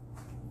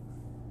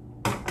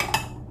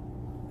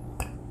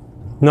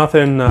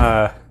 Nothing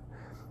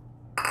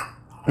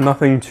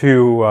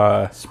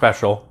too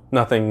special.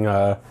 Nothing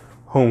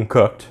home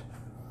cooked.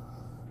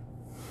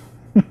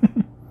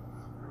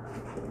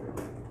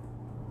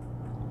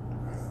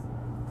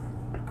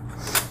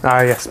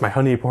 Ah, yes, my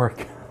honey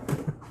pork.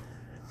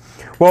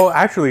 Well,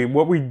 actually,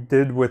 what we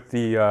did with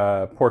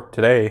the pork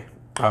today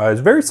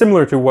is very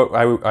similar to what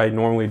I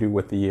normally do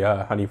with the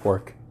honey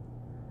pork.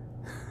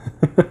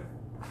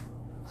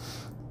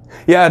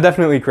 Yeah,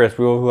 definitely, Chris.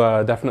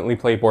 We'll definitely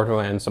play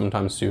Borderlands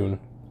sometime soon.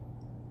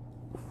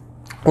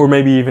 Or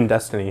maybe even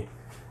Destiny.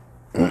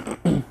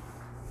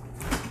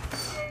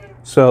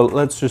 So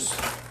let's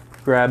just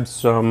grab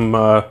some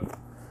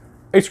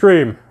ice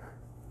cream.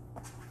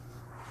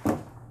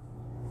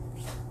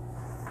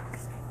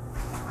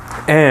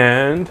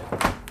 And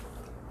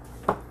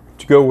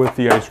to go with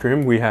the ice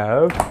cream, we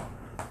have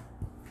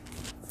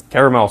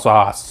caramel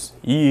sauce.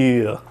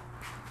 Yeah.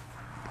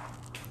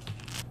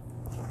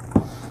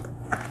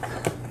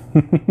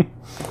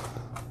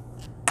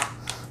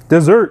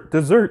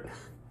 Dessert.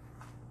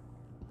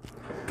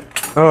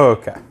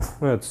 Okay,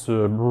 let's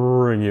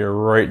bring you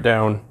right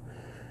down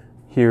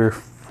here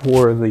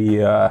for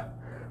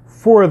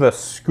the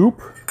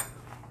scoop.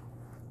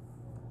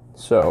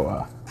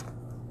 So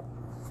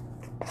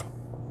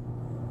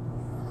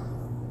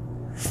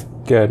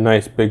get a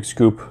nice big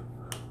scoop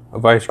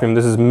of ice cream.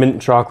 This is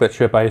mint chocolate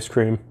chip ice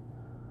cream.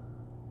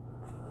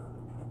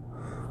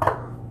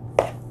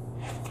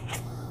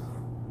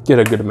 Get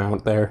a good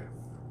amount there.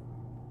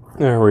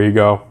 There we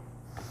go.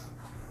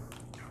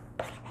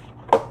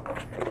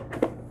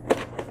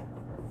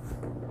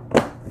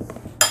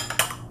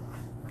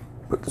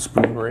 Put the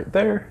spoon right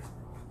there.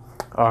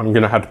 I'm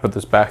gonna have to put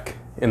this back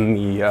in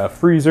the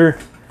freezer.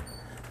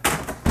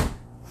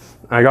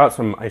 I got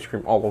some ice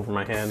cream all over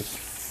my hands.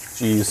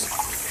 Jeez.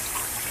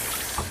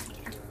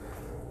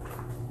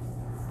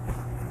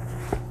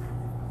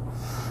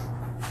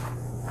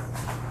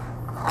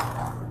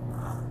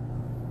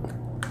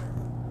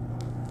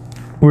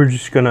 We're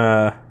just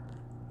gonna,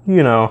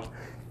 you know,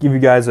 give you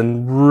guys a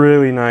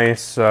really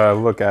nice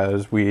look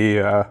as we,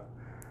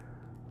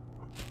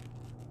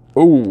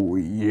 oh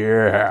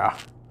yeah.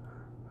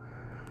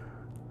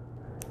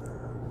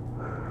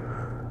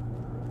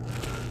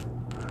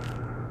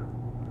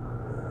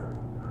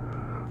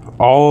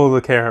 All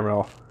the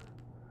caramel.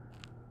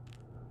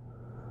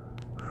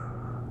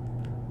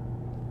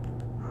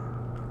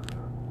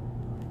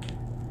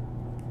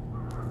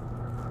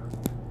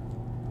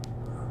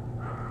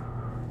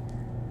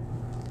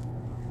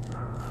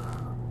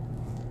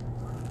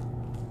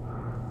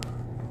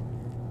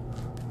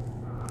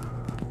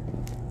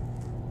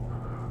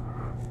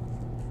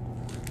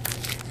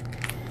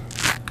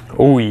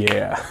 Oh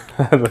yeah,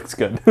 that looks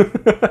good.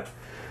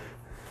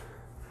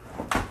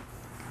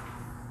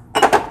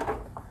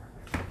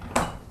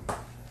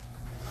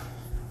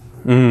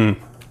 Mmm.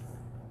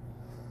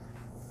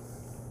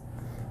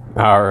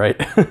 All right.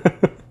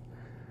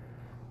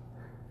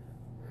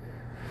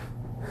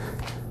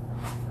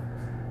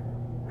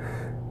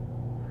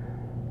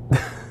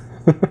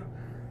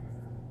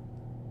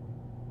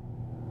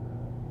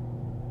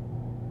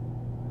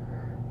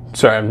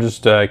 Sorry, I'm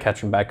just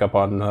catching back up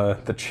on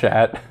the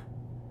chat.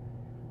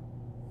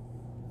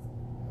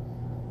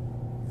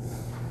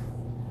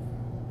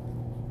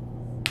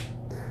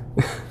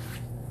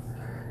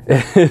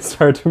 It's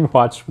hard to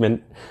watch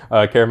mint,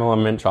 caramel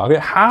and mint chocolate.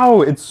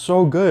 How? It's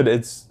so good.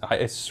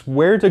 I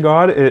swear to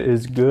God, it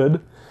is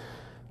good.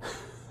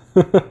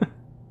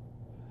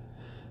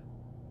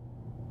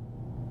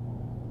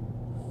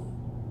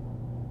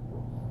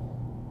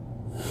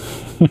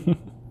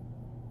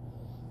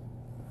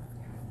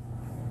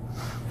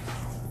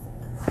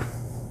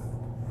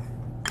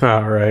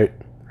 All right,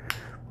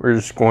 we're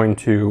just going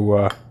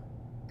to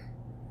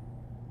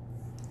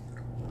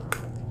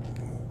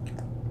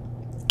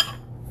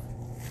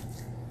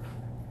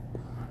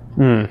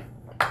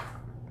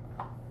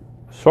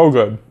so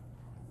good.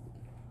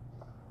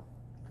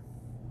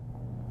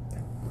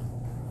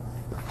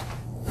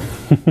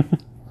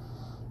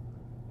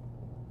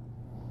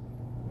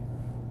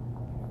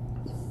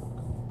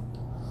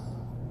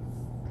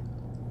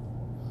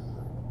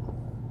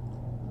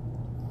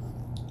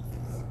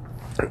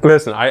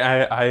 Listen,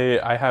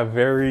 I have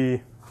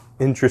very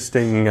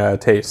interesting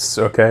tastes,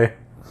 okay?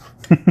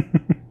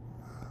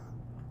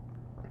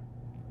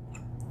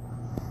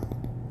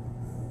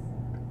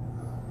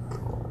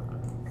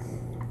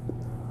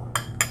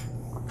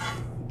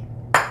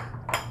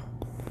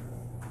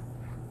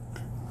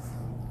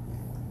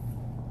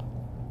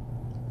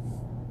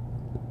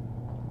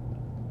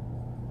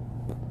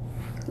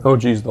 Oh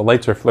geez, the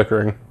lights are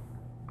flickering.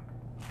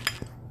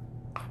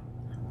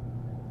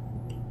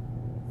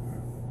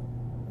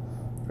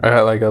 I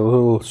got like a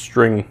little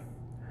string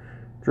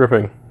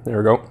dripping. There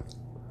we go.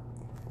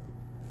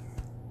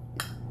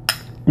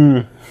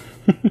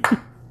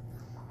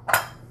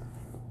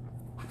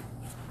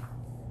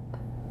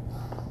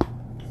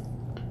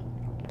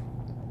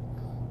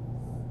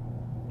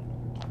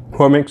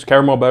 What makes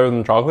caramel better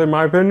than chocolate, in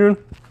my opinion?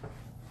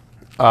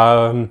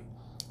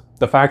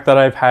 The fact that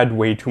I've had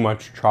way too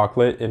much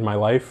chocolate in my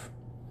life.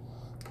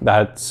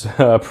 That's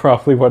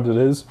probably what it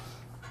is.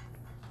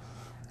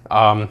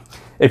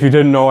 If you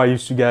didn't know, I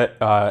used to get,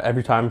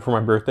 every time for my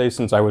birthday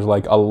since I was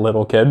like a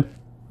little kid,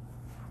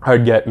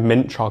 I'd get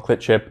mint chocolate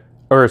chip,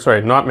 or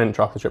sorry, not mint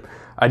chocolate chip.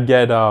 I'd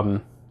get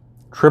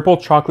triple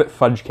chocolate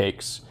fudge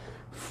cakes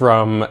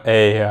from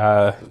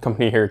a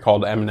company here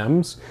called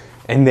M&M's.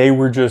 And they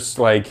were just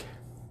like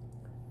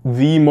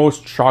the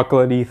most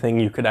chocolatey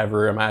thing you could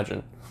ever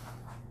imagine.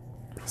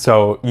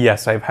 So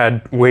yes, I've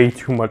had way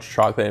too much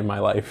chocolate in my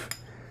life.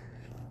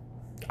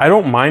 I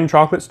don't mind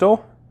chocolate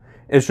still.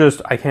 It's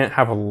just I can't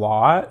have a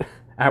lot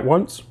at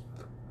once.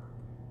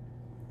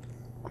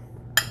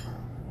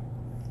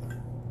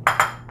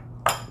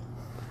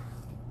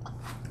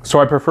 So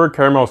I prefer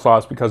caramel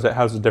sauce because it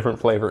has a different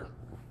flavor.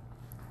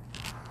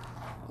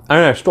 I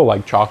mean, I still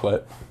like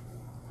chocolate.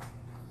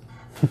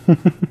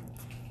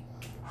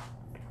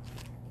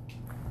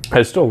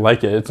 I still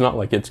like it. It's not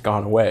like it's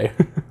gone away.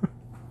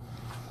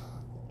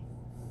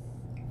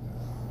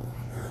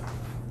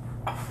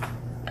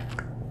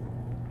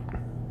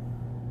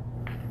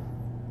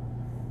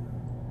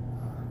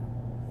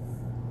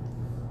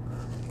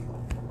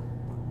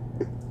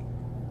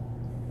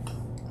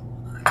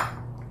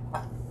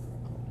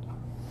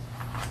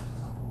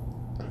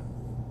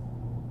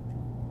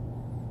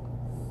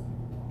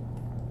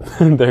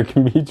 There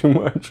can be too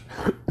much.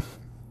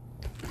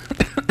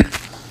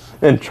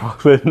 And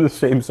chocolate in the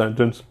same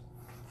sentence.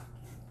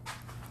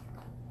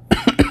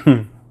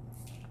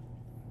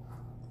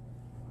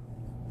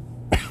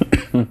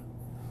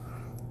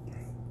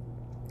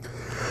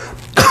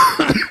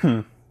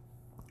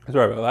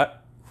 Sorry about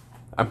that.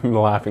 I'm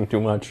laughing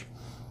too much.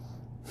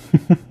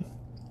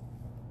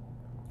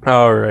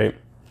 All right.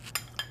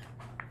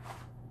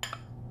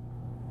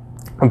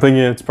 I'm thinking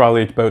it's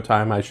probably about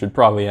time I should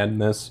probably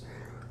end this.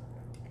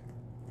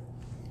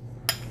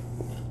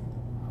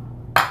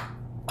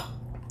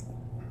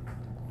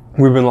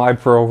 We've been live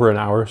for over an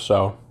hour,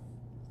 so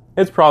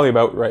it's probably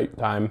about right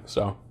time.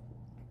 So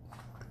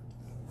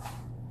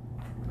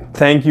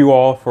thank you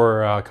all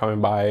for coming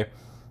by.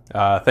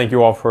 Thank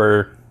you all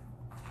for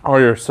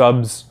all your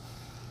subs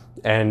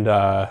and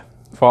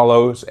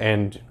follows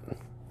and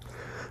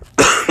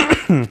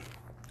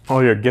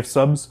all your gift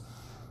subs.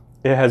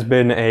 It has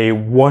been a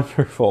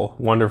wonderful,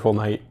 wonderful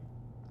night.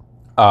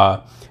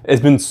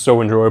 It's been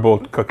so enjoyable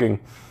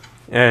cooking.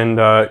 And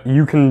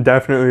you can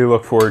definitely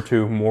look forward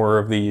to more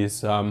of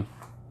these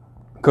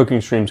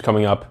cooking streams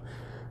coming up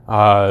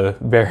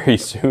very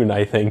soon,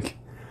 I think.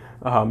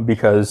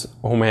 Because,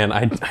 oh man,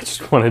 I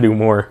just want to do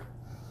more.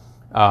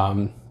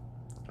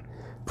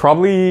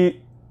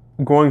 Probably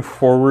going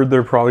forward,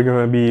 they're probably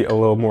going to be a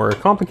little more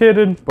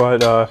complicated,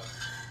 but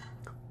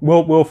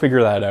we'll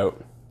figure that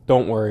out.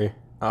 Don't worry.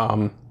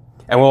 And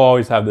we'll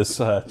always have this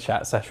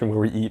chat session where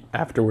we eat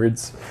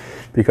afterwards,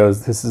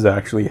 because this is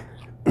actually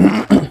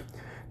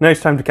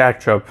nice time to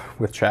catch up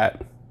with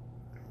chat.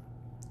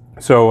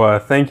 So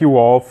thank you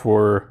all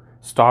for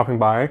stopping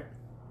by.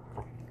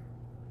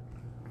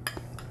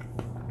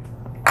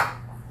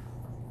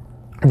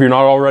 If you're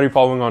not already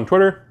following on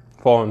Twitter,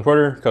 follow on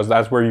Twitter, because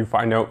that's where you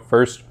find out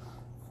first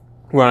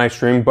when I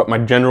stream. But my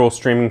general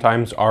streaming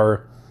times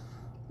are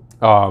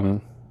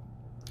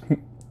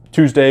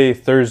Tuesday,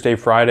 Thursday,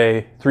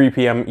 Friday, 3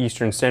 p.m.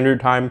 Eastern Standard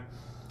Time.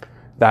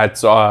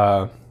 That's,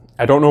 I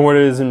don't know what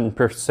it is in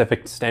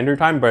Pacific Standard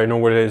Time, but I know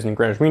what it is in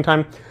Greenwich Mean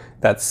Time.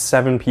 That's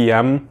 7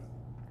 p.m.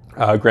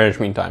 Greenwich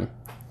Mean Time.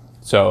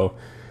 So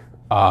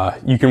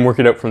you can work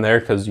it out from there,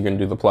 because you can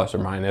do the plus or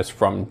minus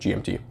from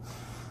GMT.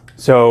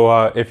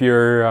 So if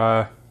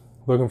you're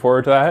looking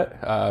forward to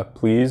that,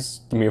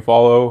 please give me a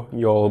follow.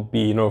 You'll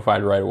be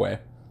notified right away.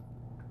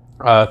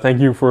 Thank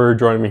you for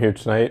joining me here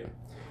tonight.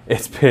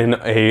 It's been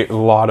a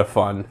lot of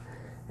fun.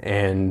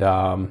 And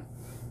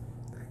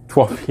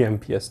 12 p.m.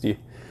 PST.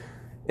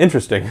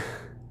 Interesting.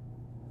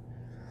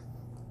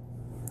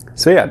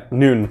 So yeah,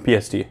 noon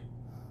PST.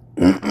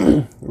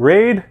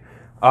 Raid.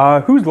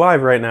 Who's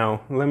live right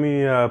now? Let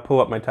me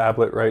pull up my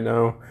tablet right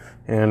now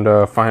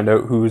and find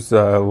out who's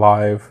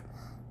live.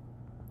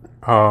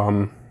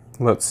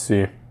 Let's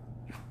see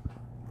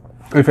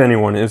if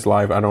anyone is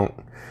live. I don't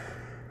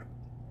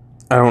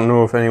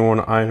know if anyone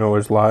I know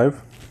is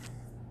live.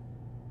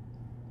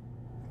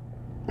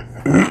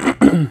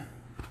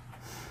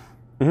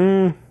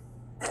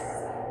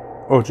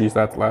 Oh geez,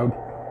 that's loud.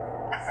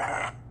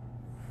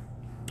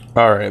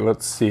 All right,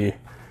 let's see.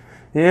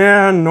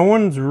 Yeah, no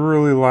one's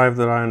really live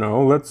that I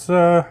know. Let's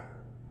go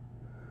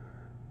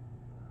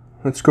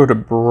to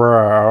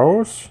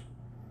browse.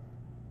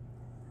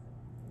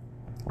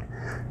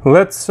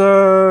 Let's,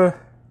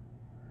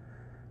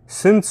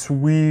 since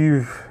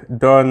we've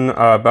done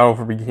Battle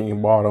for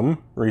Bikini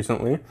Bottom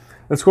recently,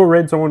 let's go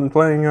raid someone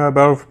playing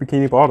Battle for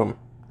Bikini Bottom.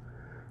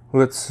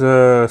 Let's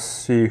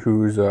see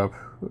who's up.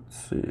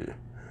 Let's see.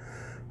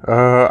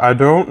 I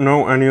don't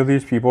know any of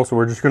these people, so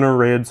we're just gonna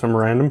raid some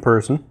random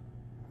person.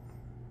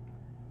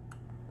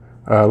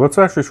 Let's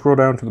actually scroll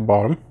down to the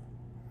bottom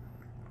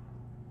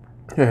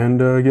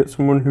and get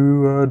someone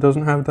who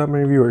doesn't have that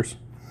many viewers.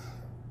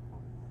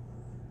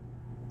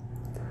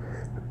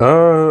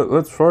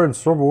 Let's find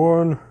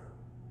someone.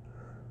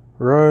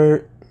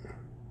 Right.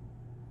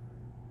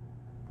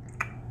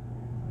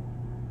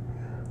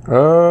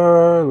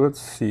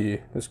 Let's see.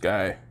 This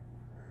guy.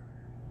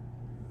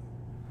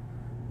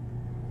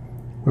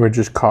 Let me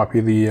just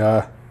copy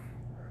the,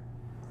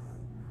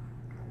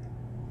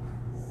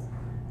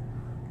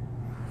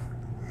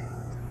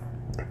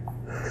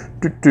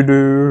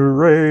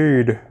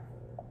 raid.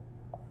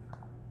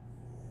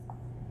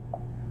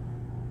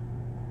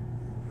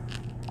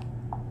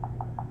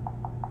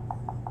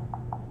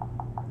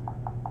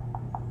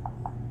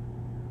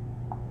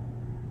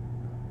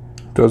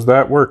 Does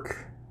that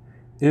work?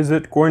 Is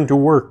it going to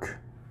work?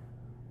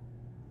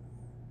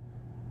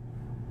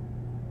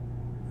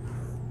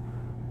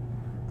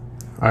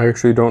 I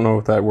actually don't know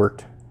if that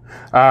worked.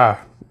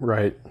 Ah,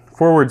 right.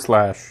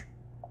 /.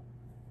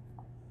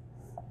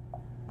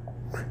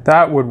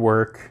 That would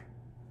work.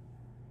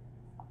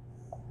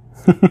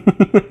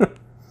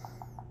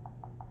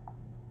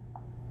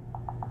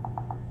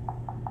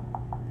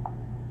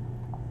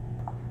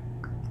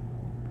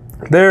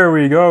 There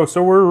we go.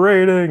 So we're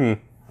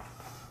raiding.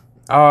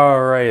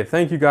 All right,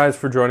 thank you guys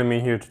for joining me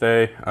here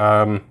today.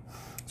 So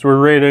we're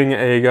raiding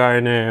a guy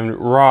named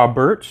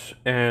Robert,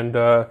 and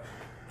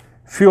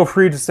feel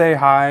free to say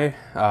hi.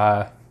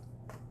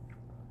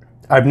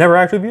 I've never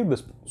actually viewed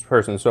this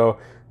person, so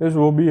this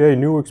will be a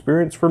new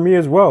experience for me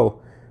as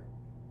well.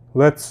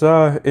 Let's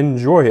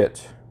enjoy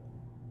it.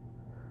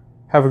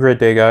 Have a great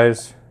day,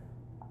 guys.